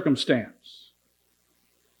their circumstance.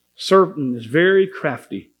 Serpent is very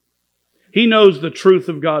crafty. He knows the truth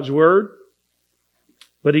of God's Word,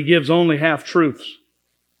 but he gives only half-truths.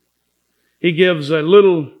 He gives a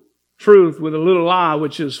little truth with a little lie,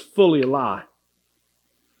 which is fully a lie.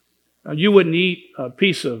 Now, you wouldn't eat a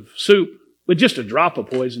piece of soup with just a drop of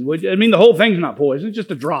poison, would you? I mean, the whole thing's not poison, it's just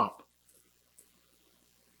a drop.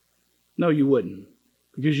 No, you wouldn't,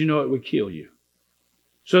 because you know it would kill you.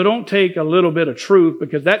 So don't take a little bit of truth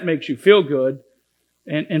because that makes you feel good,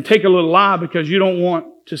 and take a little lie because you don't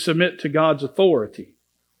want to submit to God's authority.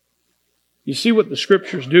 You see what the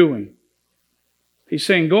Scripture's doing. He's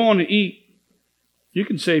saying, go on and eat. You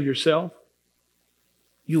can save yourself.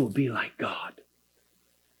 You will be like God.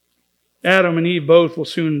 Adam and Eve both will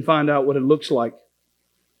soon find out what it looks like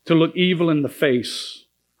to look evil in the face.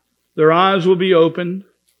 Their eyes will be opened.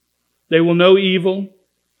 They will know evil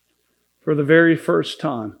for the very first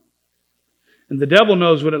time. And the devil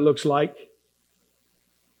knows what it looks like.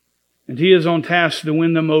 And he is on task to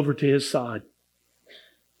win them over to his side.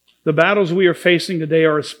 The battles we are facing today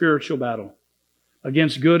are a spiritual battle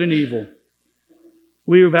against good and evil.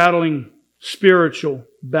 We are battling spiritual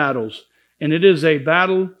battles. And it is a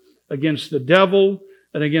battle against the devil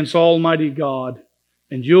and against Almighty God.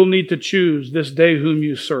 And you'll need to choose this day whom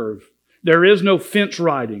you serve. There is no fence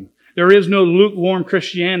riding. There is no lukewarm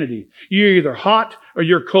Christianity. You're either hot or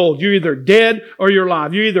you're cold. You're either dead or you're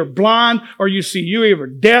alive. You're either blind or you see. You're either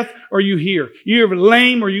deaf or you hear. You're either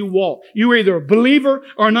lame or you walk. You're either a believer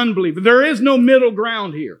or an unbeliever. There is no middle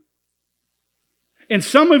ground here. And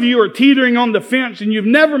some of you are teetering on the fence and you've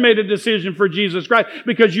never made a decision for Jesus Christ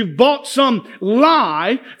because you've bought some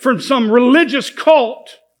lie from some religious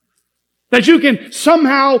cult that you can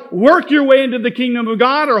somehow work your way into the kingdom of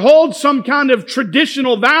God or hold some kind of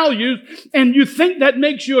traditional values, and you think that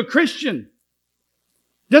makes you a Christian.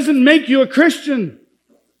 Doesn't make you a Christian.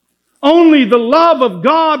 Only the love of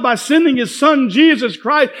God by sending His Son Jesus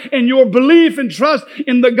Christ and your belief and trust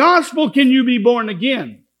in the gospel can you be born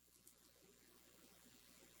again.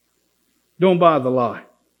 Don't buy the lie.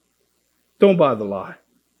 Don't buy the lie.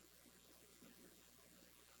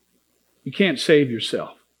 You can't save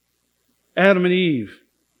yourself. Adam and Eve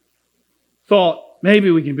thought,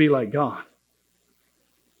 maybe we can be like God.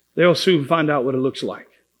 They'll soon find out what it looks like.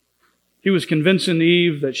 He was convincing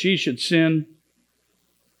Eve that she should sin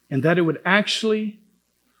and that it would actually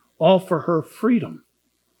offer her freedom.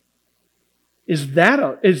 Is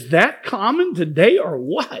that common today or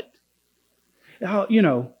what? Now,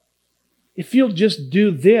 if you'll just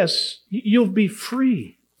do this, you'll be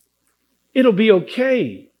free. It'll be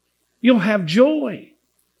okay. You'll have joy.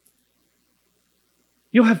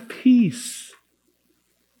 You'll have peace.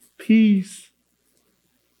 Peace.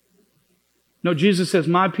 No, Jesus says,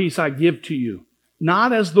 my peace I give to you.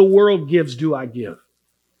 Not as the world gives do I give.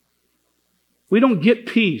 We don't get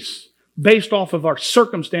peace based off of our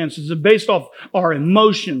circumstances and based off our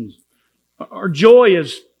emotions. Our joy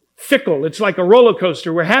is fickle. It's like a roller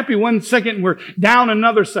coaster. We're happy one second and we're down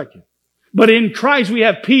another second. But in Christ we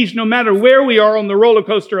have peace no matter where we are on the roller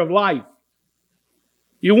coaster of life.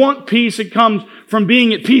 You want peace, it comes from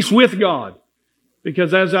being at peace with God.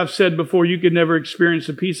 Because as I've said before, you can never experience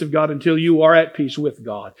the peace of God until you are at peace with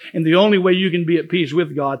God. And the only way you can be at peace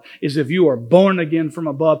with God is if you are born again from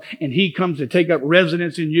above and He comes to take up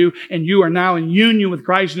residence in you and you are now in union with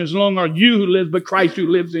Christ, and it's no longer you who lives but Christ who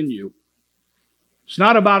lives in you. It's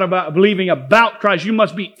not about believing about Christ. You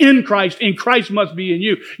must be in Christ and Christ must be in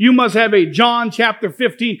you. You must have a John chapter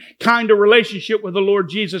 15 kind of relationship with the Lord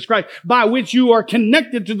Jesus Christ by which you are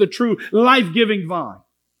connected to the true life-giving vine.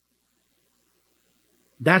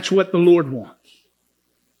 That's what the Lord wants.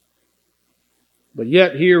 But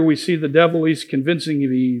yet here we see the devil, he's convincing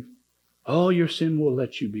Eve, oh, your sin will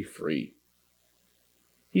let you be free.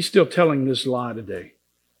 He's still telling this lie today.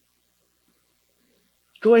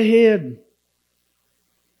 Go ahead.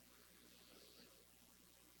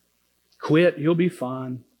 Quit. You'll be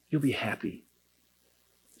fine. You'll be happy.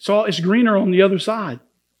 It's greener on the other side.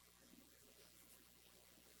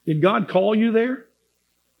 Did God call you there?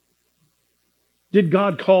 Did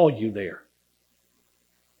God call you there?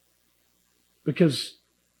 Because,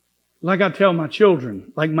 like I tell my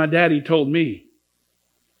children, like my daddy told me,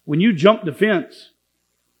 when you jump the fence,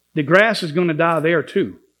 the grass is going to die there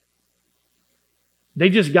too. They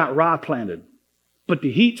just got rye planted, but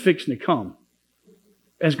the heat's fixing to come.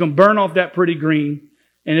 It's going to burn off that pretty green,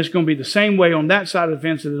 and it's going to be the same way on that side of the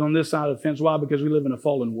fence as it is on this side of the fence. Why? Because we live in a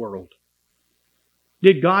fallen world.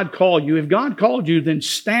 Did God call you? If God called you, then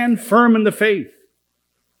stand firm in the faith.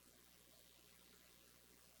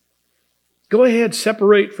 Go ahead,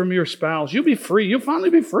 separate from your spouse. You'll be free. You'll finally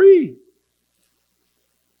be free.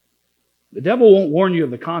 The devil won't warn you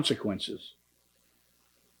of the consequences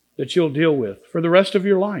that you'll deal with for the rest of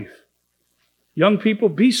your life. Young people,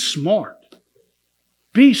 be smart.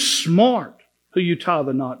 Be smart who you tie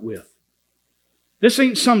the knot with. This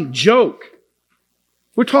ain't some joke.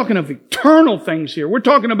 We're talking of eternal things here. We're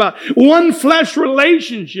talking about one flesh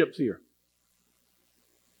relationships here.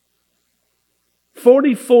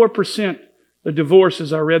 44% of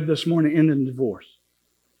divorces I read this morning end in divorce.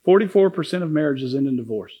 44% of marriages end in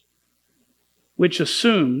divorce, which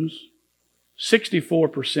assumes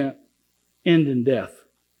 64% end in death.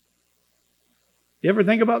 You ever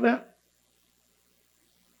think about that?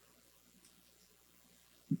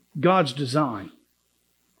 God's design.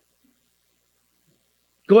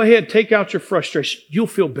 Go ahead, take out your frustration. You'll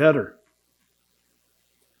feel better.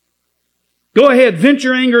 Go ahead, vent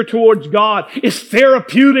your anger towards God. It's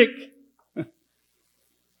therapeutic.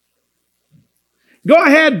 Go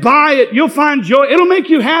ahead, buy it. You'll find joy. It'll make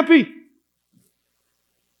you happy.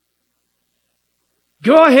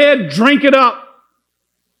 Go ahead, drink it up.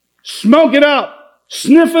 Smoke it up.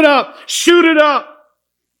 Sniff it up. Shoot it up.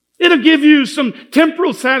 It'll give you some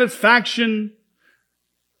temporal satisfaction.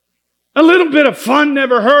 A little bit of fun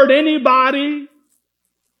never hurt anybody.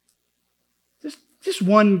 Just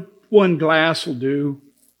one glass will do.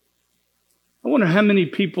 I wonder how many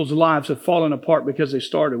people's lives have fallen apart because they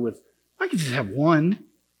started with, I could just have one.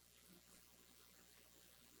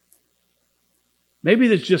 Maybe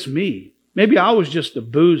that's just me. Maybe I was just a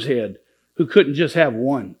booze head who couldn't just have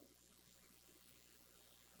one.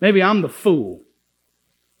 Maybe I'm the fool.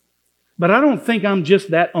 But I don't think I'm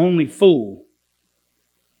just that only fool.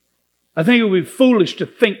 I think it would be foolish to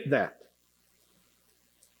think that.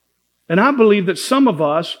 And I believe that some of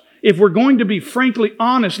us, if we're going to be frankly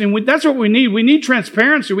honest, and that's what we need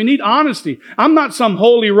transparency, we need honesty. I'm not some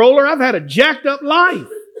holy roller. I've had a jacked up life.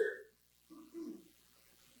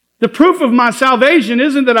 The proof of my salvation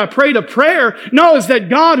isn't that I prayed a prayer. No, it's that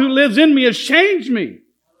God who lives in me has changed me.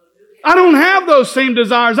 I don't have those same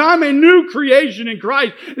desires. I'm a new creation in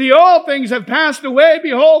Christ. The old things have passed away.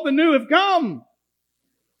 Behold, the new have come.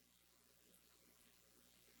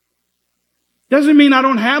 Doesn't mean I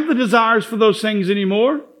don't have the desires for those things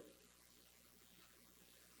anymore.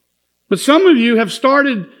 But some of you have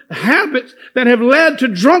started habits that have led to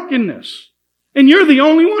drunkenness. And you're the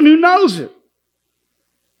only one who knows it.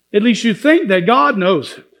 At least you think that God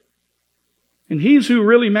knows it. And He's who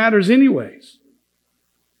really matters anyways.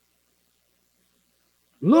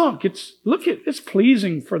 Look, it's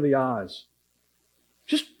pleasing for the eyes.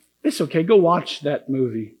 It's okay. Go watch that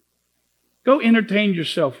movie. Go entertain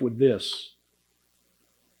yourself with this.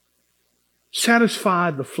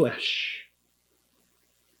 Satisfy the flesh.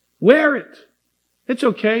 Wear it. It's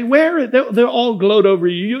okay. Wear it. They'll all gloat over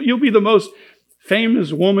you. You'll be the most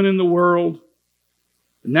famous woman in the world.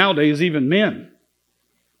 Nowadays, even men.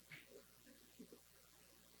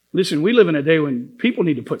 Listen, we live in a day when people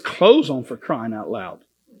need to put clothes on for crying out loud.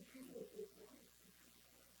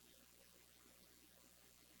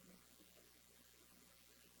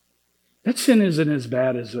 That sin isn't as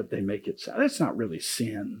bad as what they make it sound. That's not really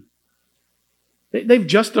sin. They've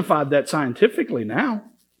justified that scientifically now.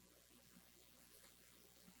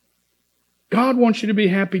 God wants you to be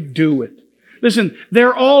happy, do it. Listen,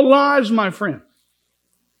 they're all lies, my friend.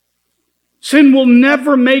 Sin will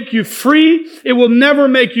never make you free. It will never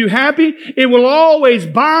make you happy. It will always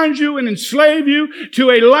bind you and enslave you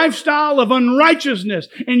to a lifestyle of unrighteousness.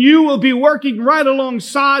 And you will be working right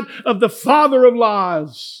alongside of the father of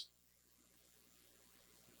lies.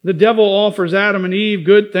 The devil offers Adam and Eve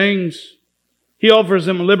good things. He offers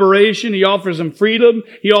them liberation. He offers them freedom.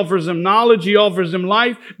 He offers them knowledge. He offers them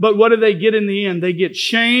life. But what do they get in the end? They get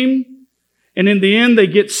shame. And in the end, they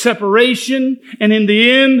get separation. And in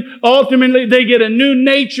the end, ultimately, they get a new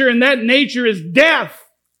nature. And that nature is death.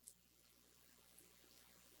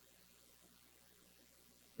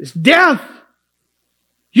 It's death.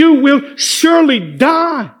 You will surely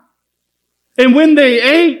die. And when they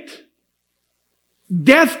ate,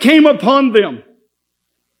 death came upon them.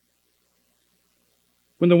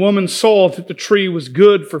 When the woman saw that the tree was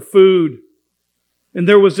good for food, and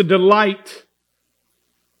there was a delight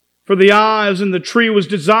for the eyes, and the tree was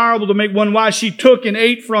desirable to make one wise, she took and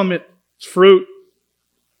ate from its fruit.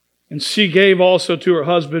 And she gave also to her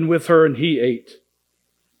husband with her, and he ate.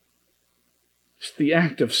 It's the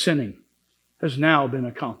act of sinning has now been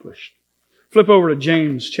accomplished. Flip over to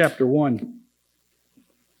James chapter 1.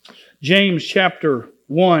 James chapter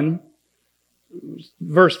 1,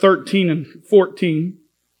 verse 13 and 14.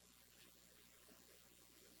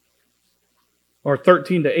 Or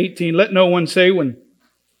 13 to 18. Let no one say when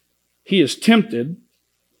he is tempted,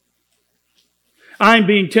 I'm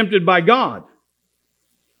being tempted by God.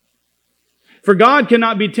 For God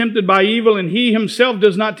cannot be tempted by evil, and He Himself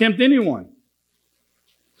does not tempt anyone.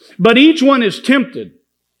 But each one is tempted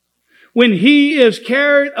when he is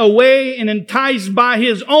carried away and enticed by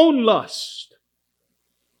his own lust.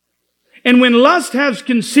 And when lust has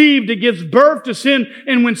conceived, it gives birth to sin.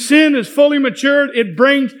 And when sin is fully matured, it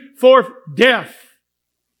brings forth death.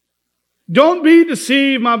 Don't be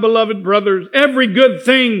deceived, my beloved brothers. Every good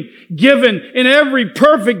thing given and every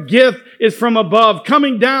perfect gift is from above,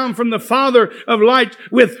 coming down from the Father of lights,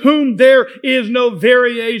 with whom there is no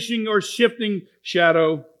variation or shifting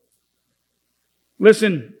shadow.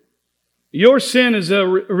 Listen, your sin is a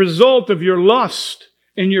result of your lust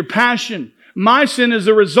and your passion. My sin is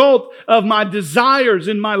a result of my desires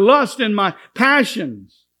and my lust and my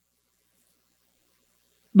passions.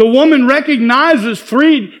 The woman recognizes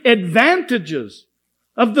three advantages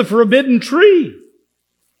of the forbidden tree.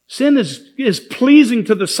 Sin is pleasing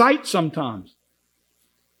to the sight sometimes.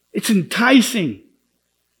 It's enticing.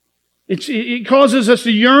 It causes us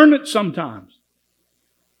to yearn it sometimes.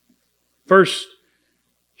 First,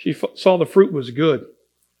 she saw the fruit was good.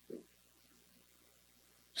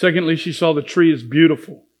 Secondly, she saw the tree is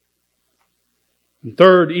beautiful. And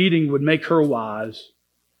third, eating would make her wise.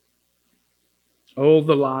 Oh,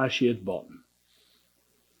 the lie she had bought.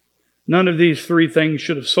 None of these three things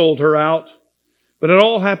should have sold her out. But it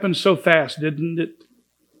all happened so fast, didn't it?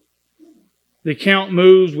 The account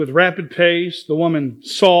moves with rapid pace. The woman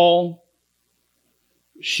saw,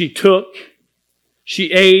 she took,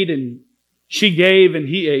 she ate, and she gave, and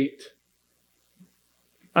he ate.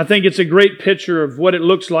 I think it's a great picture of what it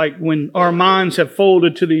looks like when our minds have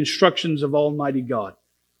folded to the instructions of Almighty God.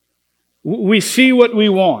 We see what we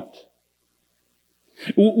want.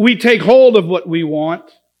 We take hold of what we want.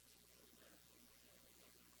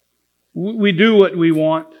 We do what we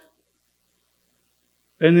want.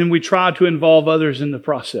 And then we try to involve others in the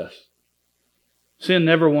process. Sin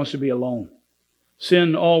never wants to be alone.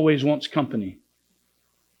 Sin always wants company.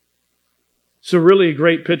 It's really a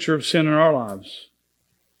great picture of sin in our lives.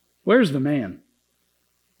 Where's the man?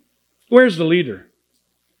 Where's the leader?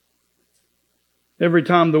 Every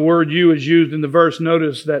time the word you is used in the verse,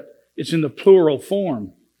 notice that it's in the plural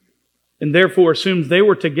form. and therefore assumes they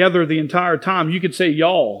were together the entire time. You could say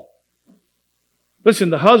y'all.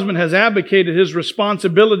 Listen, the husband has abdicated his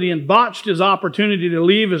responsibility and botched his opportunity to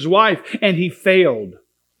leave his wife, and he failed.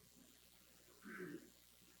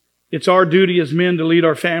 It's our duty as men to lead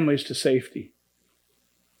our families to safety.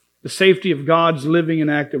 The safety of God's living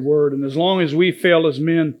and active Word. And as long as we fail as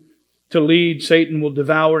men to lead, Satan will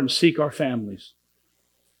devour and seek our families.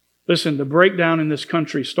 Listen, the breakdown in this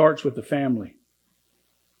country starts with the family.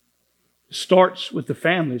 It starts with the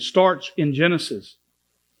family. It starts in Genesis.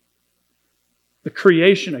 The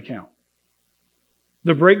creation account.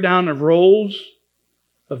 The breakdown of roles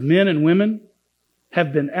of men and women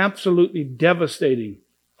have been absolutely devastating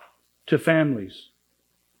to families,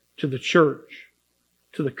 to the church,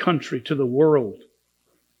 to the country, to the world.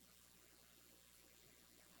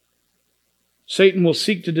 Satan will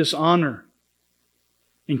seek to dishonor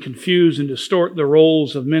and confuse and distort the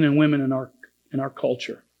roles of men and women in our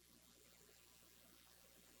culture.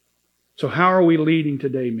 So how are we leading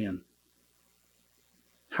today, men?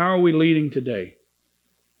 How are we leading today?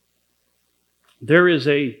 There is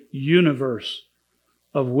a universe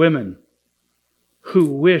of women who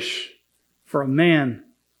wish for a man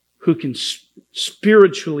who can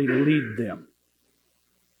spiritually lead them.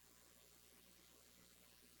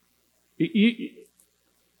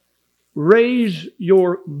 Raise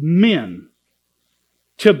your men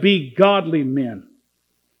to be godly men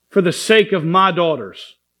for the sake of my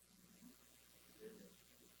daughters.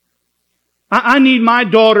 I need my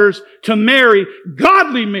daughters to marry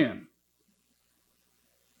godly men.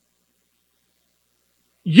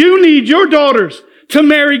 You need your daughters to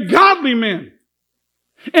marry godly men.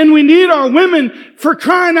 And we need our women, for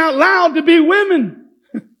crying out loud, to be women.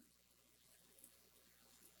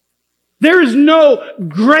 There is no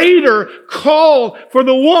greater call for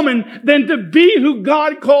the woman than to be who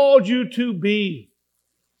God called you to be.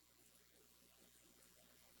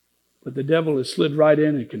 But the devil has slid right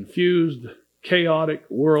in and confused the chaotic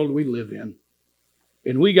world we live in.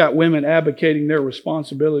 And we got women abdicating their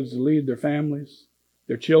responsibilities to lead their families,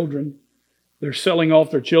 their children. They're selling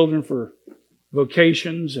off their children for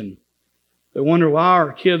vocations, and they wonder why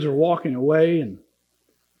our kids are walking away. And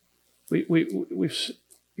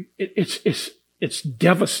it's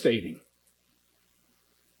devastating.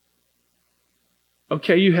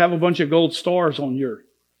 Okay, you have a bunch of gold stars on your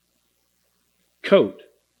coat.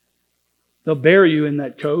 They'll bury you in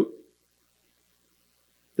that coat.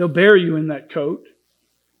 They'll bury you in that coat.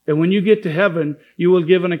 And when you get to heaven, you will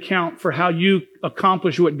give an account for how you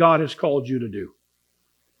accomplish what God has called you to do.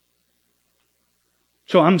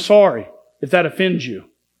 So I'm sorry if that offends you.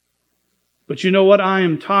 But you know what? I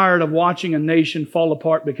am tired of watching a nation fall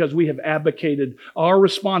apart because we have abdicated our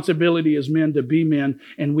responsibility as men to be men,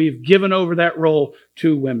 and we've given over that role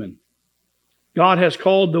to women. God has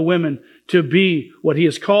called the women to be what He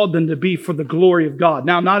has called them to be for the glory of God.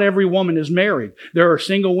 Now, not every woman is married. There are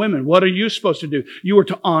single women. What are you supposed to do? You are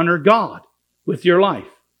to honor God with your life.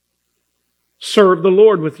 Serve the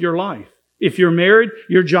Lord with your life. If you're married,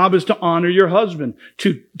 your job is to honor your husband,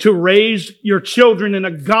 to raise your children in a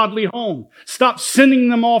godly home. Stop sending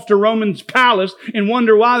them off to Roman's palace and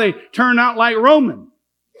wonder why they turn out like Roman.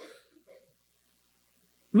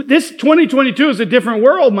 This 2022 is a different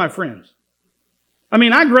world, my friends. I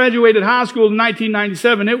mean, I graduated high school in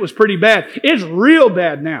 1997. It was pretty bad. It's real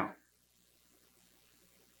bad now.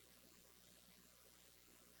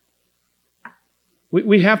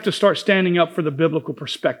 We have to start standing up for the biblical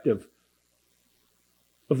perspective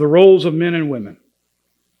of the roles of men and women,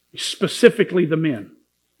 specifically the men.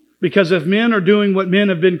 Because if men are doing what men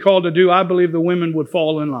have been called to do, I believe the women would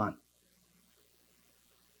fall in line.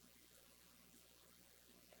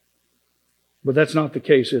 But that's not the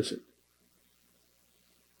case, is it?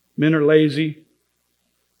 Men are lazy,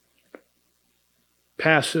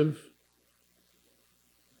 passive.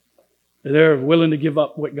 They're willing to give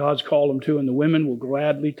up what God's called them to, and the women will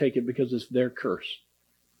gladly take it because it's their curse.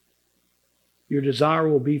 Your desire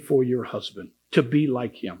will be for your husband, to be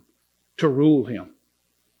like him, to rule him.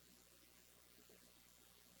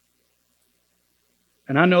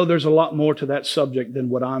 And I know there's a lot more to that subject than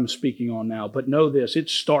what I'm speaking on now, but know this, it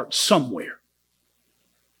starts somewhere.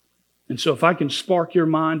 And so if I can spark your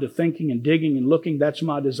mind to thinking and digging and looking, that's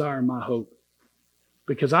my desire and my hope.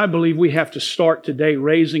 Because I believe we have to start today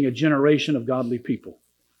raising a generation of godly people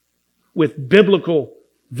with biblical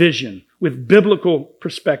vision, with biblical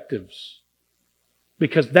perspectives.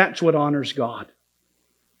 Because that's what honors God.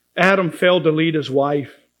 Adam failed to lead his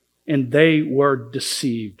wife, and they were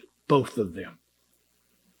deceived, both of them.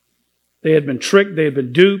 They had been tricked, they had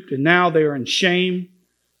been duped, and now they are in shame.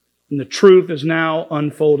 And the truth is now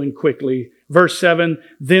unfolding quickly. Verse 7,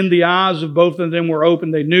 then the eyes of both of them were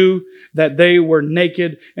opened. They knew that they were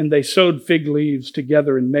naked, and they sewed fig leaves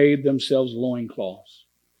together and made themselves loincloths.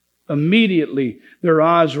 Immediately their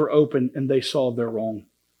eyes were opened and they saw their wrong.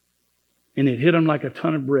 And it hit them like a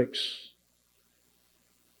ton of bricks.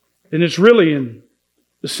 And it's really in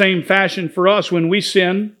the same fashion for us when we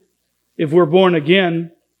sin. If we're born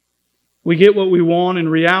again, we get what we want. In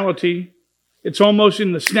reality, it's almost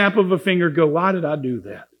in the snap of a finger go, why did I do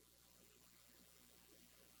that?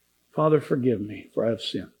 Father, forgive me, for I have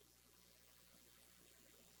sinned.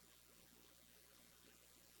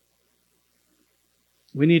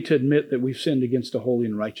 We need to admit that we've sinned against a holy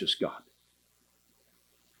and righteous God.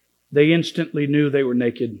 They instantly knew they were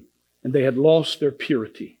naked and they had lost their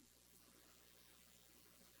purity.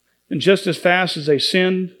 And just as fast as they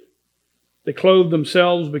sinned, they clothed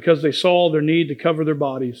themselves because they saw their need to cover their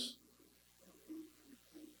bodies.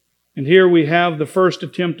 And here we have the first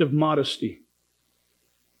attempt of modesty.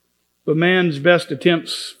 But man's best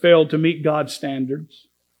attempts failed to meet God's standards.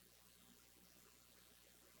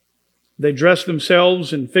 They dressed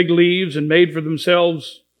themselves in fig leaves and made for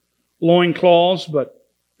themselves loincloths, but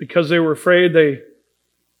because they were afraid,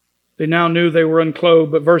 they now knew they were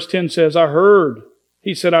unclothed. But verse 10 says,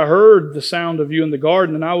 He said, I heard the sound of you in the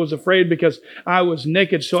garden, and I was afraid because I was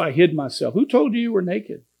naked, so I hid myself. Who told you were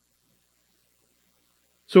naked?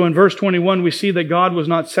 So in verse 21, we see that God was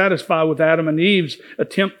not satisfied with Adam and Eve's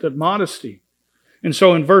attempt at modesty. And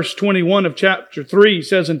so in verse 21 of chapter 3, he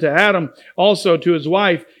says, and to Adam, also to his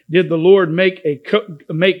wife, did the Lord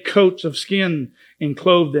make coats of skin and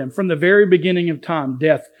clothe them. From the very beginning of time,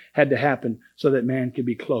 death had to happen so that man could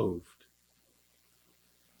be clothed.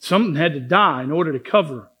 Something had to die in order to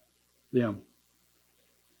cover them.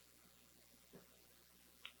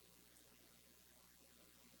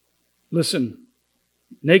 Listen,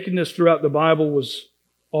 nakedness throughout the Bible was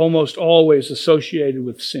almost always associated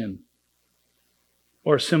with sin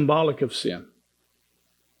or symbolic of sin.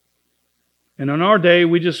 And in our day,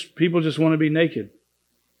 people just want to be naked.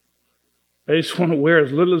 They just want to wear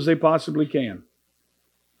as little as they possibly can.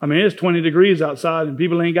 I mean, it's 20 degrees outside and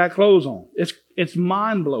people ain't got clothes on. It's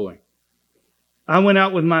mind-blowing. I went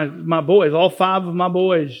out with my boys, all 5 of my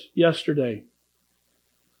boys yesterday.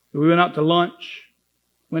 We went out to lunch,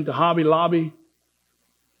 went to Hobby Lobby.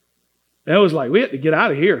 And it was like, we had to get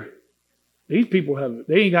out of here. These people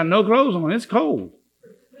they ain't got no clothes on. It's cold.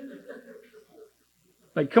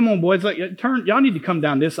 Like, come on, boys. Like, y'all need to come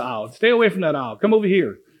down this aisle. Stay away from that aisle. Come over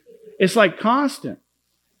here. It's like constant.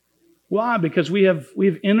 Why? Because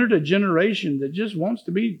we've entered a generation that just wants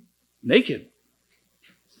to be naked.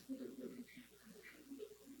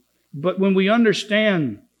 But when we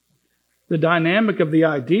understand the dynamic of the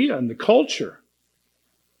idea and the culture,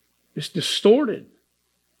 it's distorted.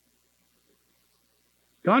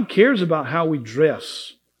 God cares about how we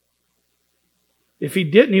dress. If He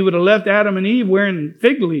didn't, He would have left Adam and Eve wearing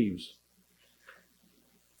fig leaves.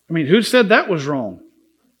 I mean, who said that was wrong?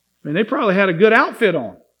 I mean, they probably had a good outfit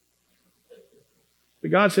on.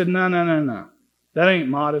 But God said, no. That ain't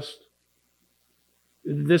modest.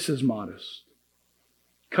 This is modest.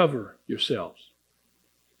 Cover yourselves.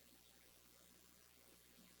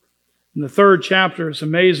 In the 3rd chapter, it's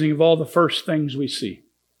amazing of all the first things we see.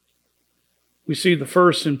 We see the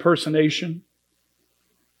first impersonation,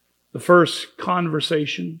 the first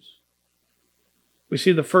conversations. We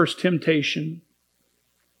see the first temptation.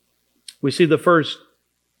 We see the first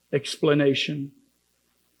explanation.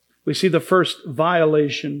 We see the first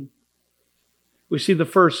violation. We see the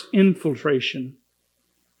first infiltration.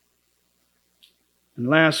 And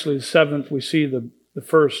lastly, the 7th, we see the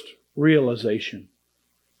first realization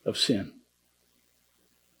of sin.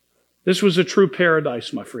 This was a true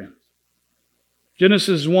paradise, my friends.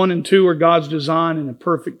 Genesis 1 and 2 are God's design in a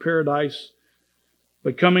perfect paradise.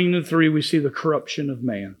 But coming to 3, we see the corruption of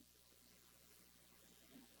man.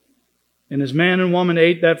 And as man and woman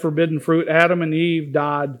ate that forbidden fruit, Adam and Eve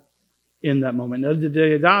died in that moment. Now, did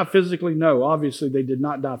they die physically? No, obviously they did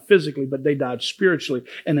not die physically, but they died spiritually.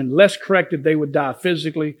 And unless corrected, they would die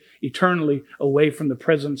physically, eternally, away from the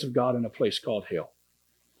presence of God in a place called hell.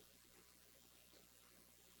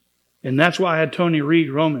 And that's why I had Tony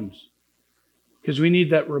read Romans. Because we need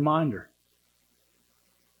that reminder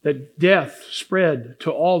that death spread to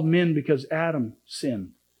all men because Adam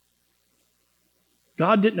sinned.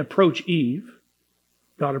 God didn't approach Eve.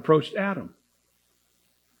 God approached Adam.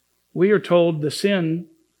 We are told the sin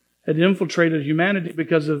had infiltrated humanity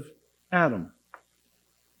because of Adam.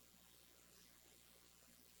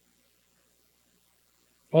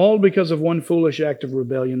 All because of one foolish act of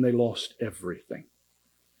rebellion, they lost everything.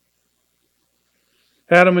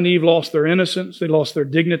 Adam and Eve lost their innocence. They lost their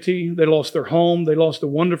dignity. They lost their home. They lost a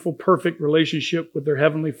wonderful, perfect relationship with their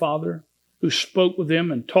Heavenly Father, who spoke with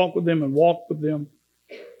them and talked with them and walked with them.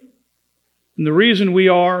 And the reason we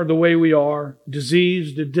are the way we are,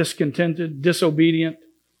 diseased, discontented, disobedient,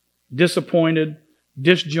 disappointed,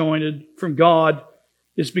 disjointed from God,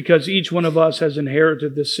 is because each one of us has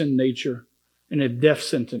inherited this sin nature and a death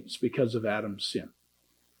sentence because of Adam's sin.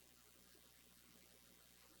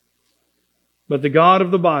 But the God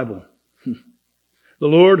of the Bible, the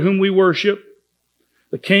Lord whom we worship,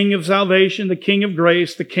 the King of salvation, the King of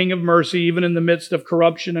grace, the King of mercy, even in the midst of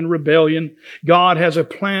corruption and rebellion, God has a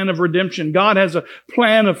plan of redemption. God has a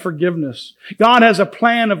plan of forgiveness. God has a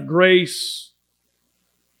plan of grace.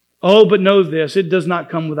 Oh, but know this, it does not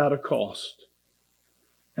come without a cost.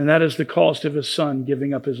 And that is the cost of His Son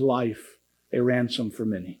giving up His life, a ransom for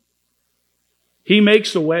many. He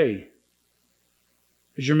makes a way.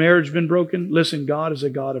 Has your marriage been broken? Listen, God is a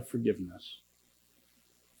God of forgiveness.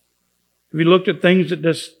 Have you looked at things that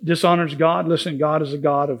dishonors God? Listen, God is a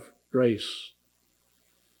God of grace.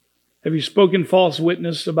 Have you spoken false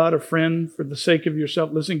witness about a friend for the sake of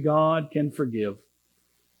yourself? Listen, God can forgive.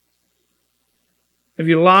 Have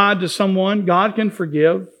you lied to someone? God can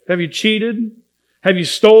forgive. Have you cheated? Have you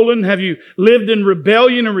stolen? Have you lived in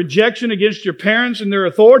rebellion and rejection against your parents and their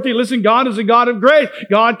authority? Listen, God is a God of grace.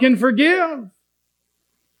 God can forgive.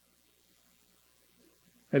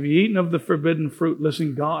 Have you eaten of the forbidden fruit?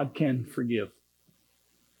 Listen, God can forgive.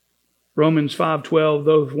 Romans 5:12,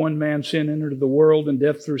 though one man's sin entered the world and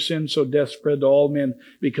death through sin, so death spread to all men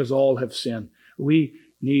because all have sinned. We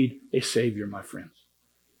need a Savior, my friends.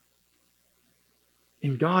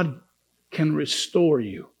 And God can restore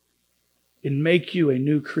you and make you a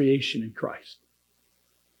new creation in Christ.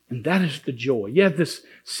 And that is the joy. Yeah, this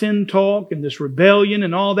sin talk and this rebellion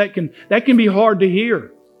and all that can be hard to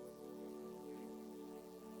hear.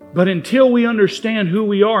 But until we understand who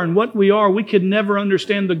we are and what we are, we can never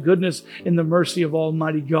understand the goodness and the mercy of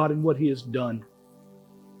Almighty God and what He has done.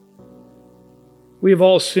 We have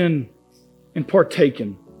all sinned and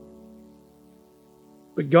partaken.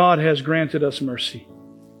 But God has granted us mercy.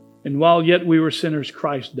 And while yet we were sinners,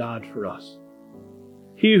 Christ died for us.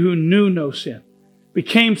 He who knew no sin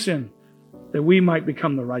became sin that we might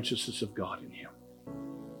become the righteousness of God in Him.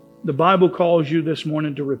 The Bible calls you this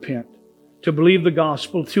morning to repent, to believe the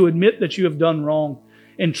gospel, to admit that you have done wrong,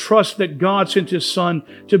 and trust that God sent His Son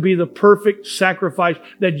to be the perfect sacrifice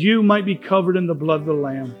that you might be covered in the blood of the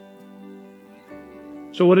Lamb.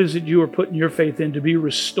 So what is it you are putting your faith in? To be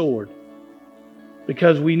restored.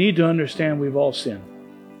 Because we need to understand we've all sinned.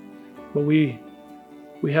 But we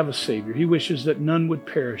have a Savior. He wishes that none would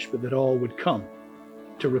perish, but that all would come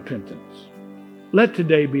to repentance. Let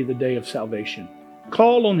today be the day of salvation.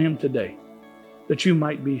 Call on Him today that you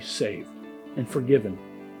might be saved and forgiven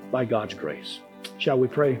by God's grace. Shall we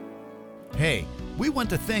pray? Hey, we want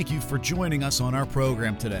to thank you for joining us on our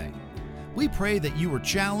program today. We pray that you were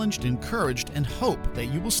challenged, encouraged, and hope that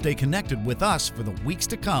you will stay connected with us for the weeks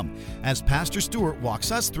to come as Pastor Stuart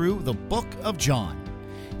walks us through the book of John.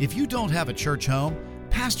 If you don't have a church home,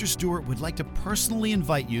 Pastor Stuart would like to personally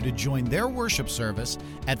invite you to join their worship service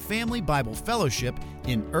at Family Bible Fellowship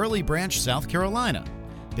in Early Branch, South Carolina.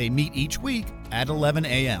 They meet each week at 11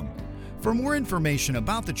 a.m. For more information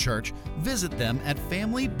about the church, visit them at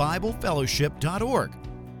familybiblefellowship.org.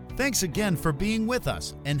 Thanks again for being with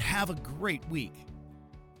us, and have a great week.